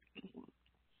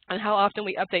and how often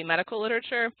we update medical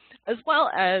literature, as well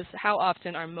as how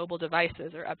often our mobile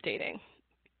devices are updating.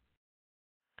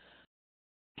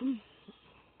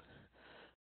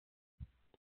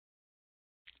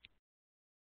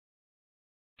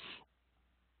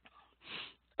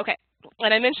 Okay,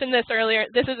 and I mentioned this earlier.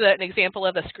 This is an example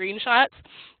of the screenshots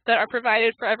that are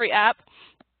provided for every app.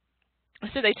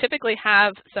 So they typically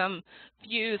have some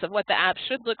views of what the app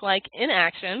should look like in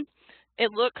action.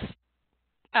 It looks,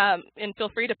 and feel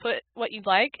free to put what you'd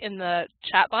like in the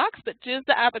chat box, but does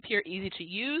the app appear easy to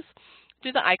use?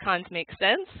 Do the icons make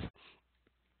sense?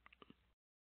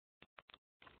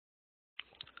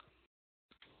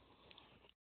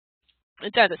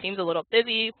 It does. It seems a little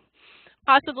busy.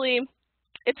 Possibly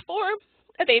it's for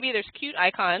a baby. There's cute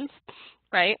icons,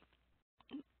 right?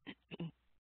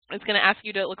 It's going to ask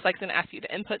you to, it looks like it's going to ask you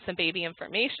to input some baby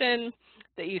information,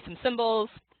 that use some symbols.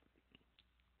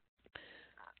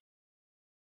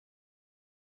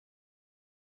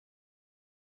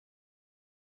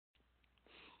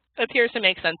 It appears to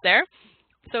make sense there.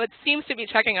 So it seems to be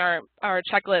checking our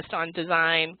checklist on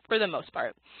design for the most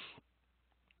part.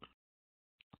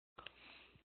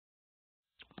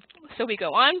 So we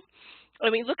go on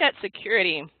and we look at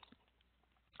security.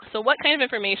 So what kind of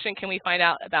information can we find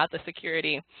out about the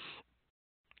security?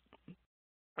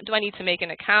 Do I need to make an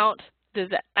account? Does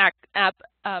the app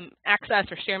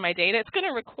access or share my data? It's going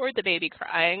to record the baby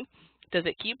crying. Does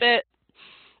it keep it?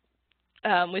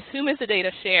 With whom is the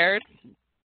data shared?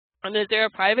 And is there a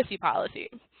privacy policy?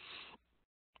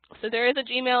 So there is a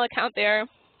Gmail account there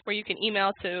where you can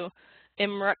email to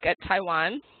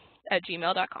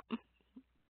imruk@taiwan@gmail.com.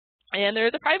 And there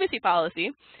is a privacy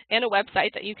policy and a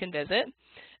website that you can visit.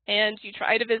 And you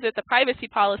try to visit the privacy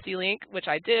policy link, which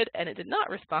I did, and it did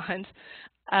not respond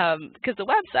because the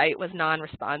website was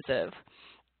non-responsive.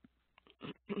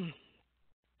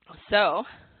 So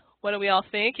what do we all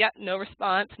think? Yeah, no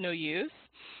response, no use.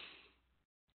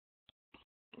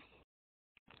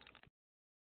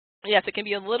 Yes, it can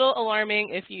be a little alarming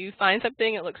if you find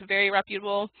something that looks very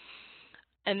reputable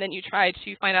and then you try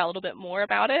to find out a little bit more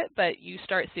about it, but you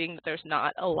start seeing that there's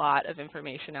not a lot of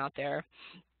information out there.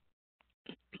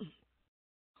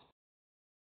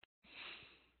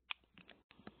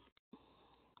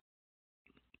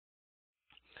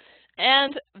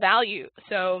 And value.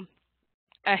 So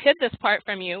I hid this part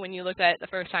from you when you looked at it the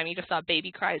first time. You just saw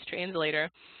Baby Cries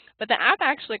Translator. But the app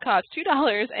actually costs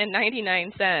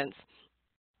 $2.99.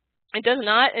 It does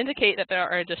not indicate that there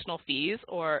are additional fees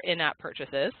or in-app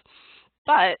purchases,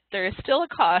 but there is still a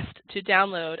cost to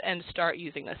download and start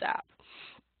using this app.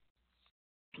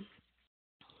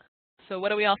 So what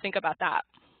do we all think about that?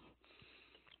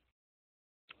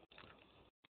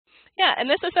 Yeah, and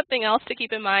this is something else to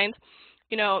keep in mind.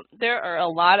 You know, there are a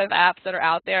lot of apps that are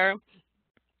out there.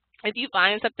 If you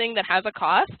find something that has a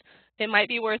cost, it might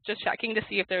be worth just checking to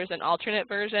see if there's an alternate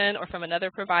version or from another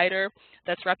provider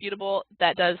that's reputable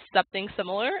that does something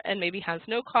similar and maybe has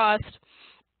no cost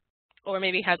or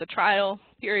maybe has a trial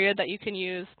period that you can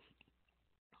use.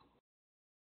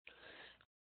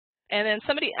 And then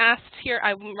somebody asked here,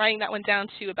 I'm writing that one down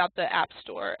too, about the App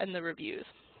Store and the reviews.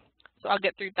 So I'll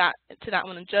get through that to that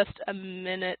one in just a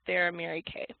minute there, Mary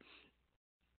Kay.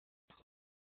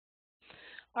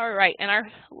 All right, and our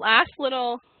last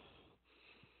little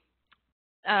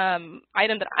item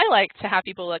that I like to have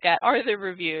people look at are the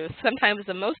reviews. Sometimes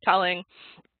the most telling,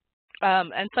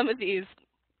 and some of these,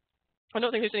 I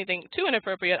don't think there's anything too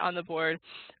inappropriate on the board,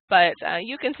 but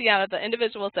you can see out of the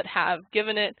individuals that have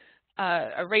given it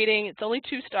a rating, it's only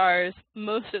 2 stars,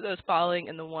 most of those falling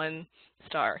in the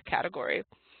 1-star category.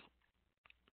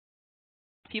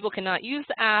 People cannot use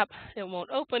the app, it won't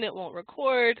open, it won't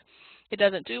record, it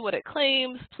doesn't do what it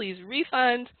claims, please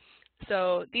refund.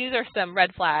 So these are some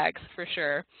red flags for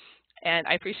sure, and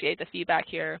I appreciate the feedback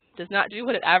here. Does not do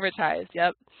what it advertised,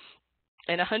 yep.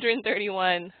 And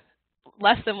 131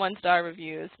 less than 1-star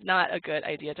reviews, not a good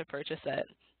idea to purchase it.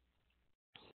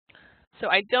 So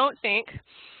I don't think,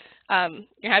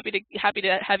 you're happy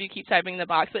to have you keep typing in the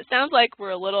box, but it sounds like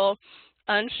we're a little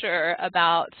unsure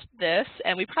about this,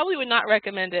 and we probably would not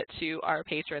recommend it to our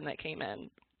patron that came in.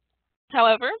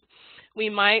 However, we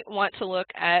might want to look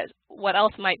at what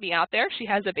else might be out there. She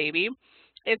has a baby.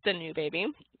 It's a new baby.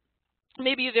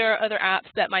 Maybe there are other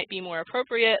apps that might be more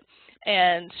appropriate,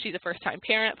 and she's a first-time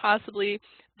parent possibly.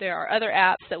 There are other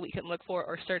apps that we can look for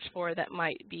or search for that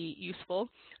might be useful.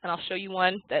 And I'll show you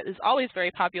one that is always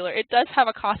very popular. It does have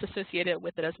a cost associated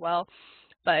with it as well,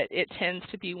 but it tends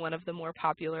to be one of the more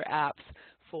popular apps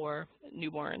for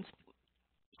newborns.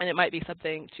 And it might be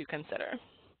something to consider.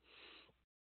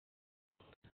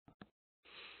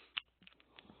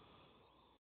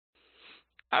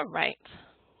 All right.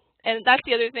 And that's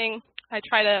the other thing I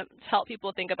try to help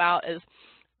people think about is,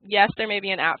 yes, there may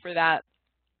be an app for that,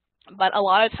 but a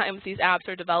lot of times these apps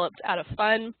are developed out of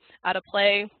fun, out of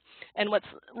play. And what's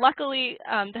luckily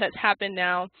that has happened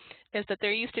now is that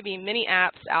there used to be many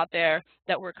apps out there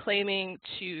that were claiming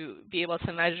to be able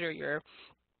to measure your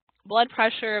blood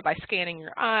pressure by scanning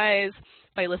your eyes,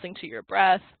 by listening to your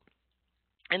breath.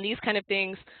 And these kind of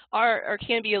things are or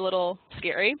can be a little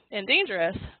scary and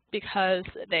dangerous because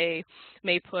they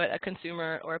may put a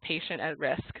consumer or a patient at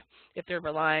risk if they're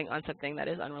relying on something that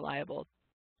is unreliable.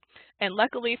 And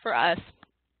luckily for us,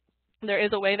 there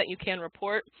is a way that you can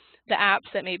report the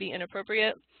apps that may be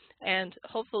inappropriate, and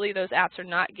hopefully those apps are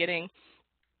not getting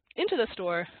into the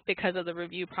store because of the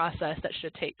review process that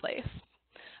should take place.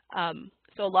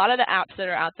 So a lot of the apps that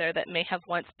are out there that may have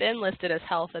once been listed as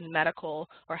health and medical,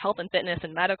 or health and fitness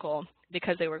and medical,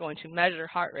 because they were going to measure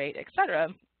heart rate, etc.,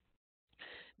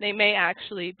 they may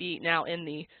actually be now in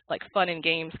the like fun and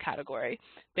games category,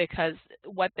 because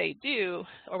what they do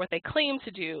or what they claim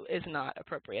to do is not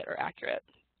appropriate or accurate.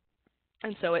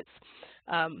 And so it's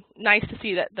nice to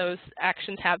see that those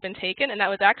actions have been taken, and that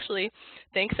was actually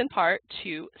thanks in part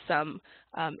to some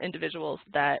individuals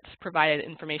that provided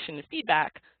information and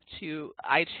feedback to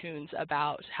iTunes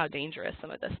about how dangerous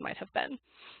some of this might have been.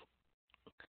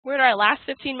 We're at our last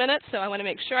 15 minutes, so I want to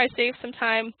make sure I save some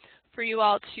time for you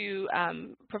all to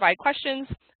provide questions,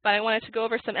 but I wanted to go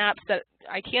over some apps that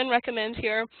I can recommend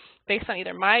here based on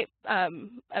either my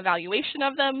evaluation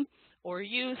of them or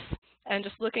use, and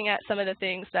just looking at some of the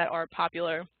things that are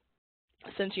popular,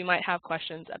 since you might have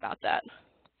questions about that.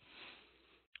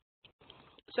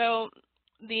 So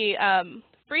the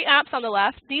free apps on the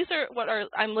left, these are what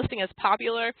I'm listing as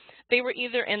popular. They were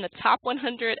either in the top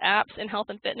 100 apps in health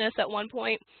and fitness at one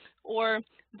point, or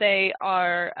they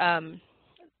are,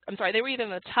 they were either in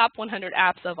the top 100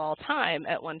 apps of all time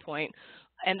at one point,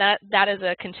 and that is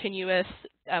a continuous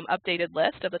updated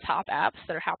list of the top apps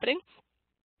that are happening.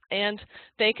 And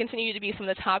they continue to be some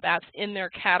of the top apps in their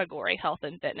category, health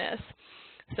and fitness.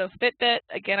 So Fitbit,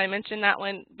 again, I mentioned that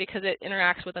one because it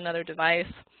interacts with another device.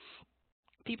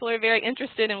 People are very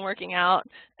interested in working out,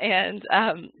 and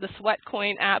the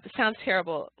Sweatcoin app, it sounds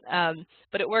terrible,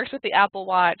 but it works with the Apple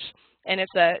Watch, and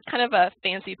it's a kind of a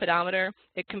fancy pedometer.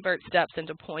 It converts steps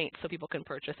into points so people can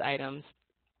purchase items.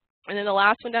 And then the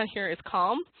last one down here is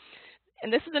Calm,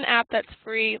 and this is an app that's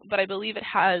free, but I believe it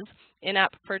has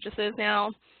in-app purchases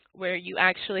now, where you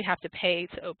actually have to pay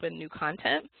to open new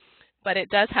content, but it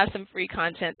does have some free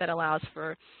content that allows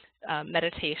for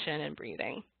meditation and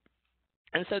breathing.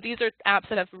 And so these are apps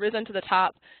that have risen to the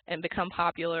top and become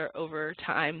popular over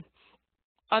time.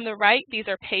 On the right, these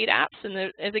are paid apps, and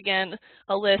there is, again,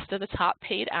 a list of the top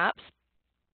paid apps.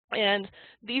 And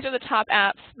these are the top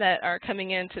apps that are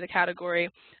coming into the category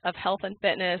of health and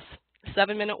fitness,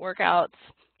 7-minute workouts.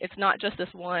 It's not just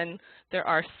this one. There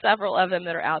are several of them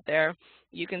that are out there.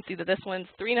 You can see that this one's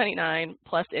 $3.99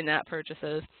 plus in-app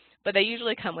purchases, but they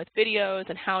usually come with videos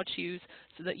and how-tos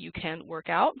so that you can work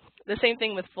out. The same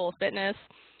thing with Full Fitness,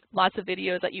 lots of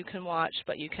videos that you can watch,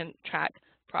 but you can track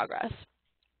progress.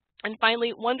 And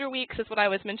finally, Wonder Weeks is what I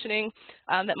was mentioning.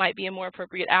 That might be a more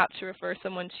appropriate app to refer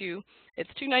someone to.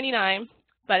 It's $2.99,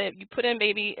 but if you put in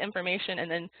baby information,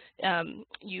 and then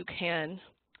you can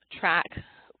track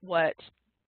what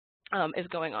is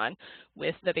going on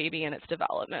with the baby and its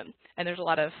development. And there's a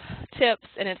lot of tips,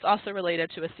 and it's also related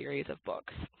to a series of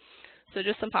books. So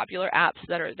just some popular apps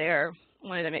that are there.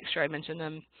 Wanted to make sure I mentioned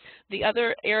them. The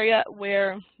other area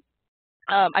where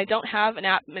I don't have an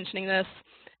app mentioning this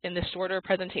in this shorter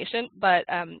presentation, but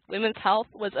women's health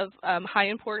was of high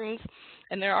importance,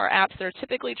 and there are apps that are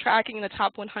typically tracking the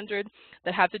top 100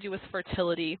 that have to do with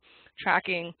fertility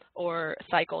tracking or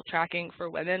cycle tracking for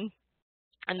women.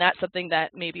 And that's something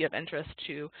that may be of interest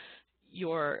to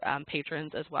your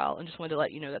patrons as well. And just wanted to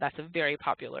let you know that that's a very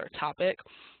popular topic.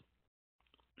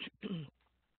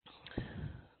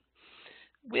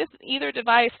 With either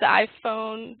device, the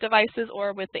iPhone devices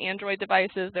or with the Android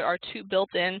devices, there are two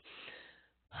built-in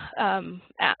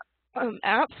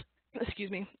apps.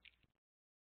 Excuse me.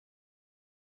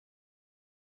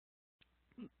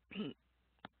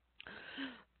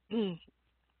 The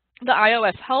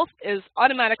iOS Health is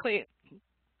automatically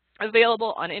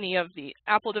available on any of the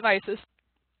Apple devices.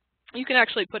 You can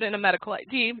actually put in a medical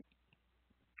ID.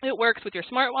 It works with your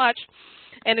smartwatch,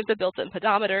 and it's a built-in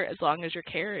pedometer as long as you're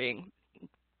carrying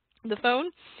the phone,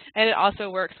 and it also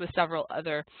works with several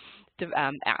other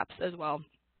apps as well.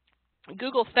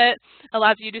 Google Fit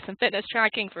allows you to do some fitness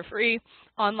tracking for free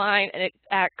online, and it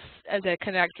acts as a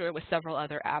connector with several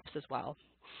other apps as well.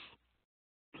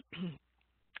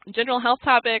 General health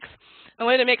topics, I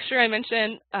wanted to make sure I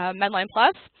mention Medline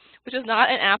Plus, which is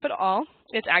not an app at all.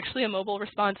 It's actually a mobile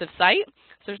responsive site,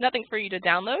 so there's nothing for you to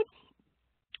download,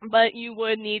 but you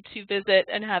would need to visit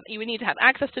and you would need to have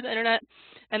access to the internet,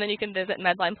 and then you can visit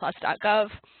medlineplus.gov.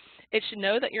 It should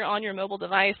know that you're on your mobile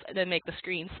device and then make the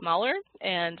screen smaller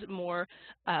and more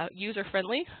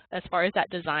user-friendly as far as that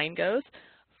design goes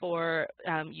for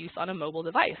use on a mobile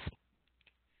device.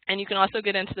 And you can also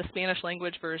get into the Spanish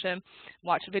language version,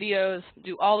 watch videos,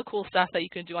 do all the cool stuff that you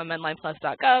can do on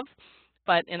medlineplus.gov,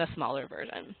 but in a smaller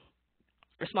version,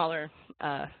 or smaller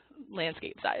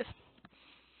landscape size.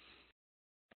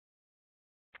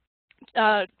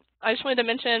 I just wanted to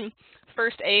mention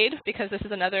first aid, because this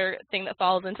is another thing that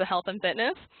falls into health and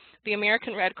fitness, the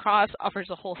American Red Cross offers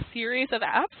a whole series of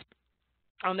apps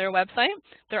on their website.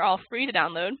 They're all free to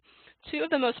download. Two of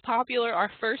the most popular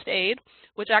are First Aid,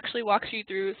 which actually walks you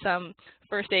through some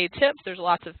first aid tips. There's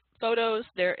lots of photos.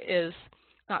 There is,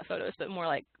 not photos, but more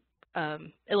like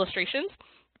illustrations,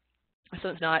 so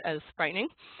it's not as frightening.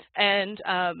 And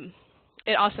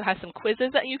it also has some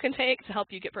quizzes that you can take to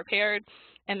help you get prepared.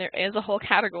 And there is a whole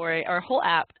category, or a whole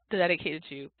app dedicated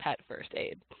to pet first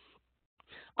aid.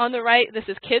 On the right, this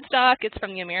is Kids Doc. It's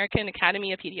from the American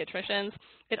Academy of Pediatricians.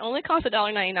 It only costs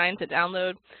 $1.99 to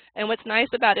download, and what's nice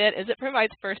about it is it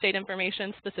provides first aid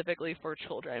information specifically for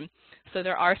children. So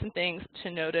there are some things to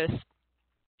notice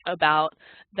about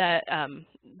that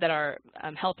that are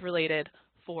health related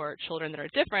for children that are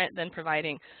different than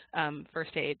providing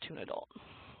first aid to an adult.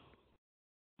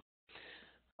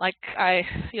 Like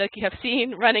you have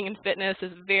seen, running and fitness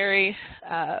is very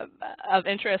of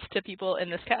interest to people in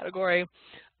this category.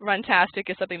 Runtastic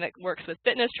is something that works with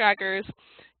fitness trackers.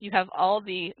 You have all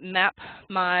the Map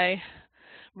My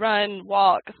Run,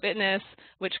 Walk, Fitness,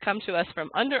 which come to us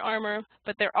from Under Armour,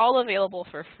 but they're all available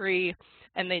for free,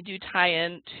 and they do tie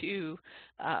in to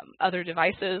other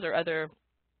devices or other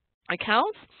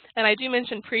accounts. And I do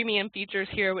mention premium features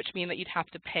here, which mean that you'd have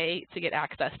to pay to get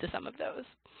access to some of those.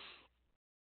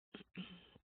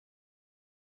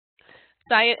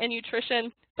 Diet and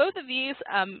nutrition. Both of these,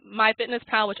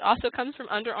 MyFitnessPal, which also comes from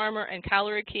Under Armour, and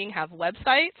Calorie King have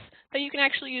websites that you can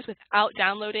actually use without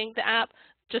downloading the app.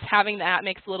 Just having the app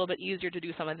makes it a little bit easier to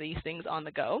do some of these things on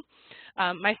the go.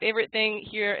 My favorite thing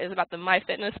here is about the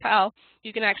MyFitnessPal.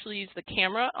 You can actually use the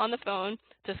camera on the phone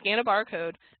to scan a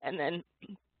barcode, and then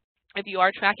if you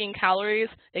are tracking calories,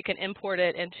 it can import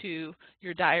it into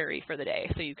your diary for the day,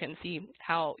 so you can see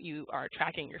how you are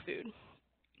tracking your food.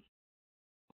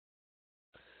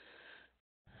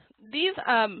 These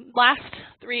last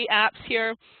three apps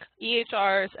here,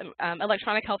 EHRs,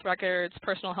 electronic health records,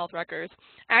 personal health records,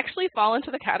 actually fall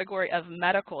into the category of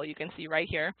medical. You can see right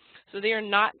here. So they're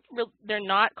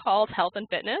not called health and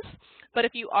fitness, but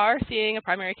if you are seeing a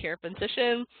primary care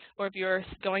physician, or if you're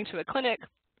going to a clinic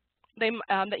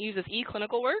that uses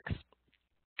eClinicalWorks,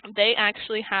 they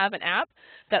actually have an app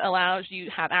that allows you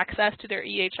to have access to their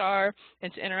EHR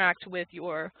and to interact with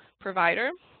your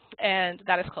provider, and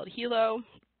that is called Helo.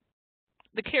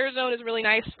 The Care Zone is really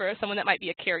nice for someone that might be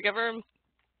a caregiver.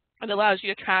 It allows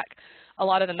you to track a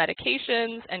lot of the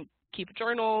medications and keep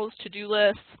journals, to-do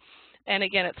lists, and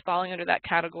again, it's falling under that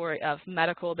category of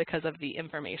medical because of the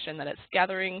information that it's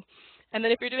gathering. And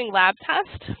then if you're doing lab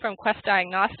tests from Quest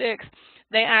Diagnostics,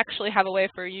 they actually have a way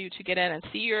for you to get in and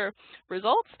see your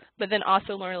results, but then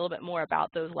also learn a little bit more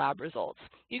about those lab results.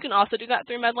 You can also do that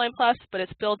through Medline Plus, but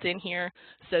it's built in here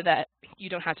so that you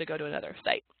don't have to go to another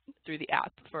site through the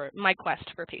app for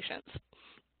MyQuest for patients.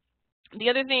 The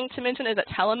other thing to mention is that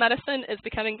telemedicine is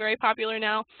becoming very popular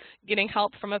now, getting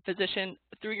help from a physician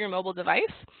through your mobile device.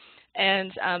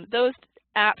 And those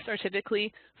apps are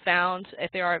typically found,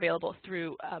 if they are available,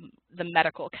 through the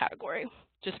medical category,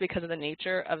 just because of the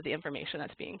nature of the information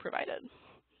that's being provided.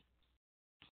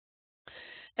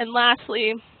 And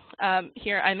lastly,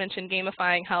 here I mentioned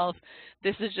gamifying health.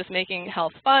 This is just making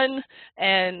health fun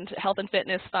and health and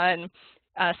fitness fun.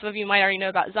 Some of you might already know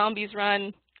about Zombies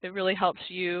Run. It really helps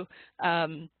you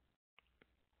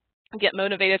get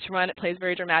motivated to run. It plays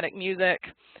very dramatic music.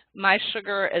 My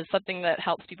Sugar is something that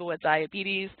helps people with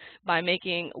diabetes by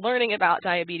making learning about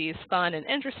diabetes fun and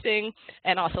interesting,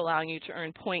 and also allowing you to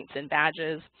earn points and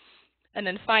badges. And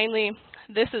then finally,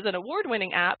 this is an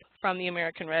award-winning app from the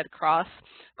American Red Cross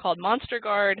called Monster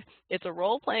Guard. It's a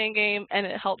role-playing game, and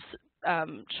it helps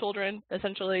children,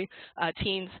 essentially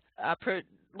teens,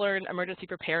 learn emergency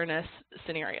preparedness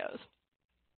scenarios.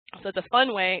 So it's a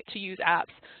fun way to use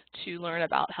apps to learn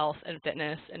about health and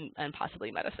fitness and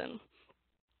possibly medicine.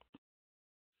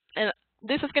 And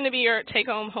this is going to be your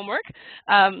take-home homework,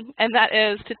 and that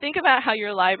is to think about how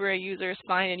your library users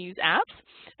find and use apps,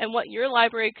 and what your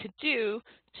library could do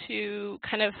to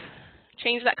kind of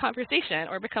change that conversation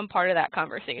or become part of that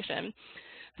conversation.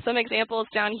 Some examples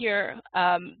down here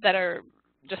that are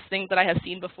just things that I have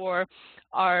seen before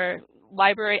are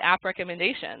library app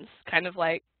recommendations, kind of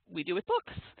like we do with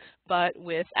books, but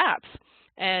with apps.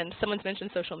 And someone's mentioned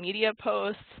social media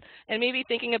posts, and maybe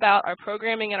thinking about our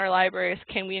programming in our libraries,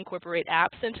 can we incorporate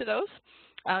apps into those?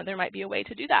 There might be a way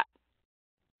to do that.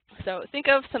 So think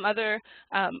of some other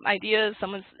ideas.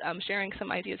 Someone's sharing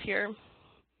some ideas here.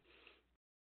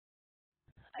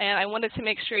 And I wanted to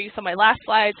make sure you saw my last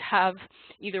slides have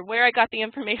either where I got the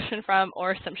information from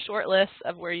or some short lists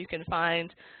of where you can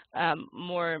find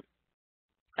more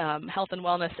health and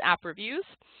wellness app reviews.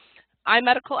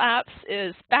 iMedical Apps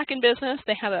is back in business.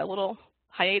 They have a little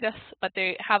hiatus, but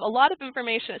they have a lot of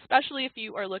information, especially if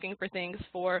you are looking for things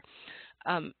for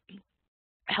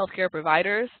healthcare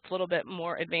providers. It's a little bit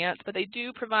more advanced, but they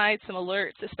do provide some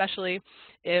alerts, especially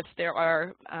if there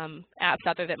are apps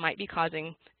out there that might be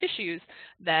causing issues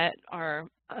that are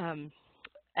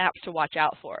apps to watch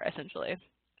out for, essentially.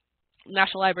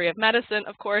 National Library of Medicine,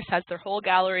 of course, has their whole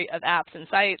gallery of apps and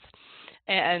sites,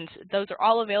 and those are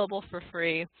all available for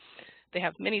free. They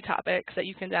have many topics that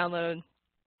you can download.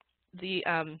 The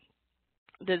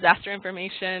disaster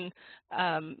information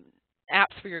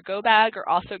apps for your Go bag are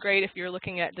also great if you're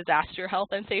looking at disaster health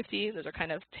and safety. Those are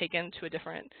kind of taken to a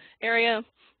different area.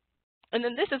 And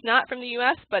then this is not from the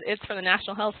US, but it's from the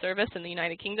National Health Service in the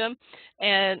United Kingdom.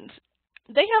 And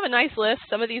they have a nice list.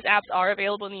 Some of these apps are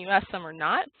available in the US, some are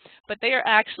not, but they are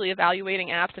actually evaluating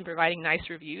apps and providing nice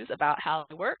reviews about how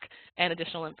they work and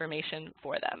additional information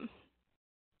for them.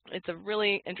 It's a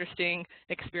really interesting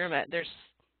experiment. There's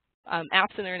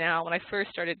apps in there now. When I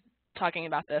first started talking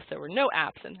about this, there were no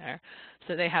apps in there,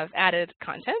 so they have added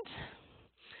content.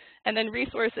 And then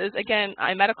resources, again,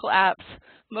 iMedical Apps.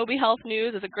 Moby Health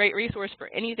News is a great resource for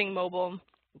anything mobile.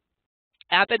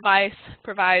 App Advice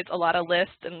provides a lot of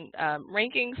lists and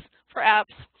rankings for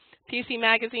apps. PC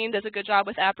Magazine does a good job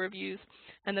with app reviews.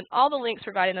 And then all the links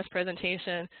provided in this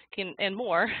presentation and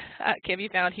more can be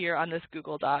found here on this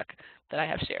Google Doc that I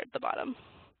have shared at the bottom.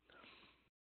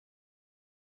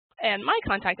 And my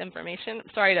contact information,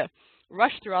 sorry to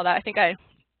rush through all that. I think I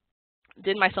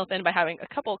did myself in by having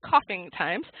a couple coughing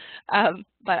times,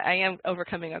 but I am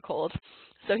overcoming a cold.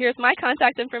 So here's my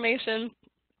contact information.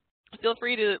 Feel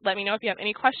free to let me know if you have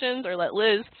any questions, or let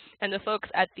Liz and the folks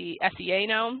at the SEA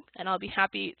know, and I'll be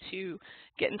happy to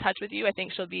get in touch with you. I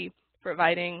think she'll be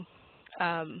providing,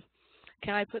 can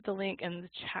I put the link in the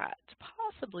chat?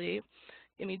 Possibly.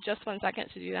 Give me just 1 second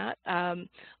to do that.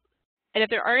 And if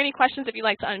there are any questions, if you'd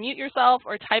like to unmute yourself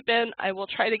or type in, I will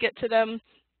try to get to them.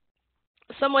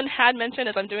 Someone had mentioned,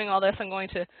 as I'm doing all this, I'm going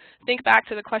to think back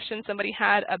to the question somebody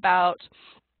had about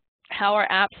how are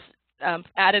apps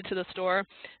added to the store.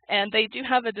 And they do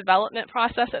have a development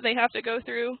process that they have to go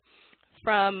through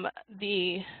from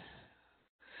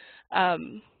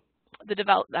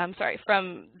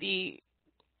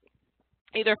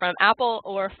either from Apple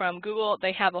or from Google.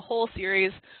 They have a whole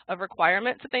series of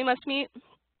requirements that they must meet.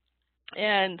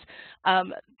 And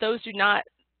those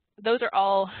are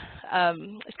all,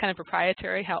 it's kind of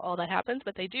proprietary how all that happens,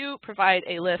 but they do provide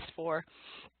a list for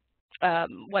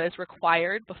what is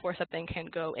required before something can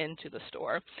go into the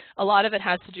store. A lot of it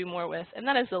has to do more with, and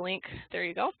that is the link, there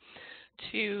you go,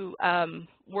 to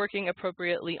working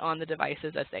appropriately on the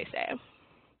devices, as they say.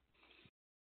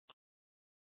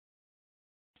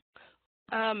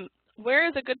 Where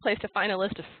is a good place to find a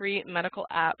list of free medical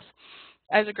apps?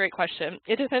 That is a great question.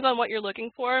 It depends on what you're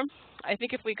looking for. I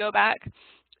think if we go back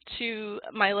to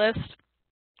my list,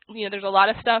 you know, there's a lot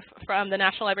of stuff from the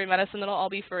National Library of Medicine that'll all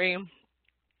be free.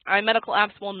 iMedical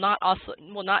Apps will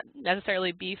not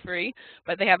necessarily be free,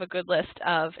 but they have a good list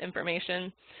of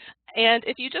information. And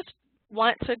if you just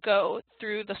want to go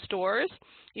through the stores,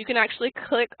 you can actually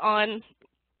click on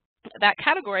that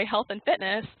category, health and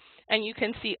fitness, and you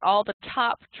can see all the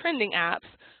top trending apps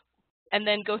and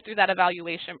then go through that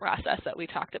evaluation process that we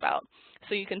talked about.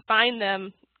 So you can find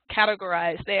them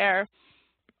categorized there,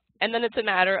 and then it's a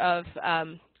matter of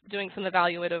doing some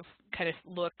evaluative kind of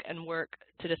look and work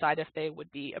to decide if they would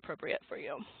be appropriate for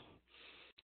you.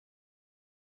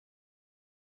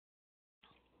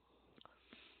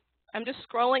 I'm just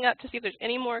scrolling up to see if there's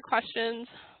any more questions.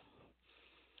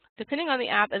 Depending on the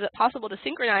app, is it possible to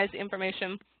synchronize the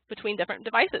information between different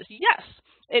devices? Yes,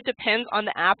 it depends on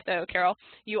the app though, Carol.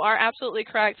 You are absolutely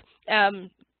correct,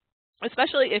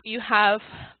 especially if you have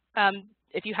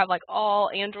like all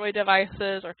Android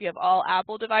devices, or if you have all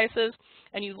Apple devices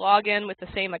and you log in with the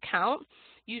same account,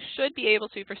 you should be able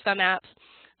to, for some apps,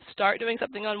 start doing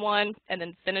something on one and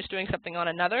then finish doing something on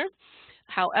another.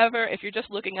 However, if you're just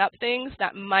looking up things,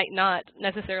 that might not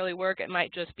necessarily work. It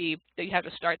might just be that you have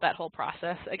to start that whole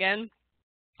process again.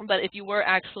 But if you were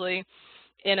actually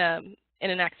in an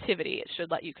activity, it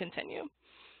should let you continue.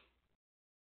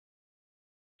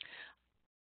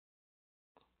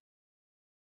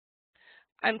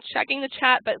 I'm checking the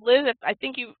chat, but Liz,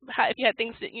 if you had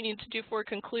things that you need to do for a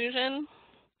conclusion,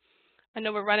 I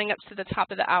know we're running up to the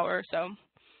top of the hour, so.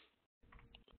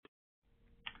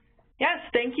 Yes,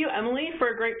 thank you, Emily, for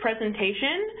a great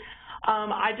presentation.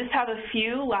 I just have a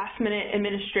few last-minute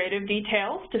administrative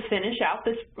details to finish out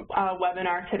this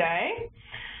webinar today.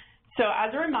 So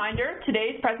as a reminder,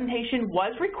 today's presentation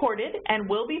was recorded and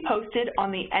will be posted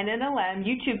on the NNLM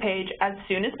YouTube page as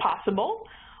soon as possible.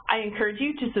 I encourage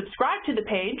you to subscribe to the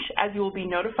page as you will be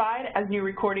notified as new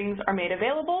recordings are made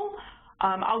available.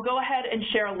 I'll go ahead and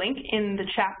share a link in the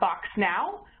chat box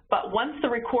now, but once the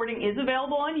recording is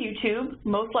available on YouTube,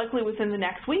 most likely within the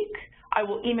next week, I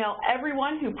will email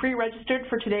everyone who pre-registered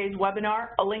for today's webinar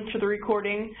a link to the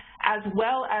recording, as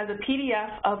well as a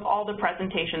PDF of all the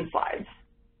presentation slides.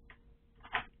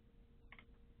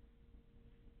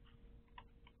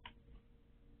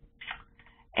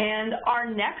 And our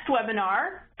next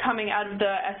webinar coming out of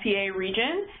the SEA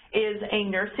region is a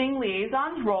nursing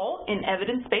liaison's role in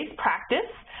evidence-based practice,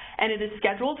 and it is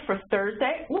scheduled for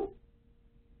Thursday.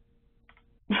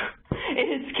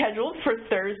 It is scheduled for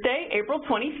Thursday, April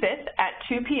 25th at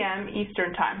 2 p.m.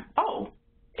 Eastern Time. Oh,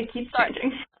 it keeps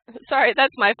changing. Sorry,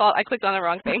 that's my fault. I clicked on the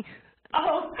wrong thing.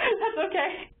 Oh, that's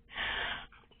okay.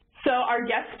 So our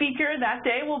guest speaker that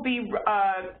day will be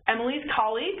Emily's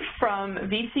colleague from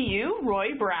VCU,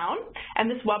 Roy Brown, and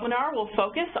this webinar will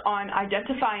focus on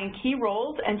identifying key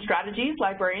roles and strategies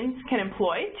librarians can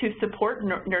employ to support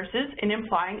nurses in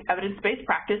applying evidence-based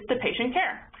practice to patient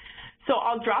care. So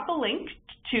I'll drop a link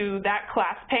to that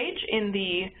class page in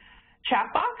the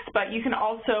chat box, but you can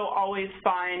also always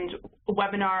find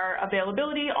webinar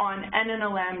availability on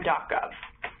NNLM.gov.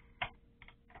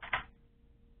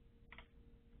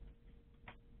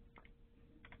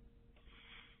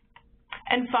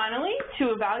 And finally,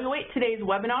 to evaluate today's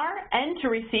webinar and to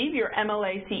receive your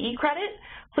MLA CE credit,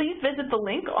 please visit the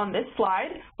link on this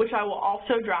slide, which I will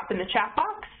also drop in the chat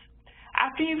box.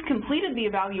 After you've completed the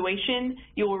evaluation,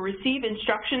 you will receive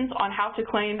instructions on how to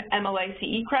claim MLA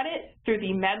CE credit through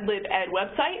the MedLibEd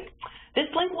website. This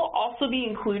link will also be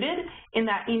included in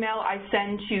that email I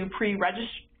send to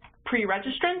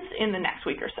pre-registrants in the next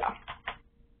week or so.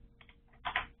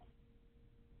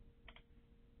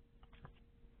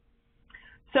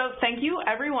 So thank you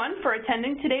everyone for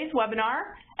attending today's webinar,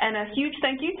 and a huge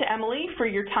thank you to Emily for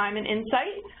your time and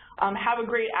insight. Have a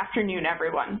great afternoon,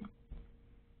 everyone.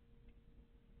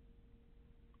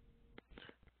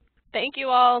 Thank you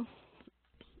all.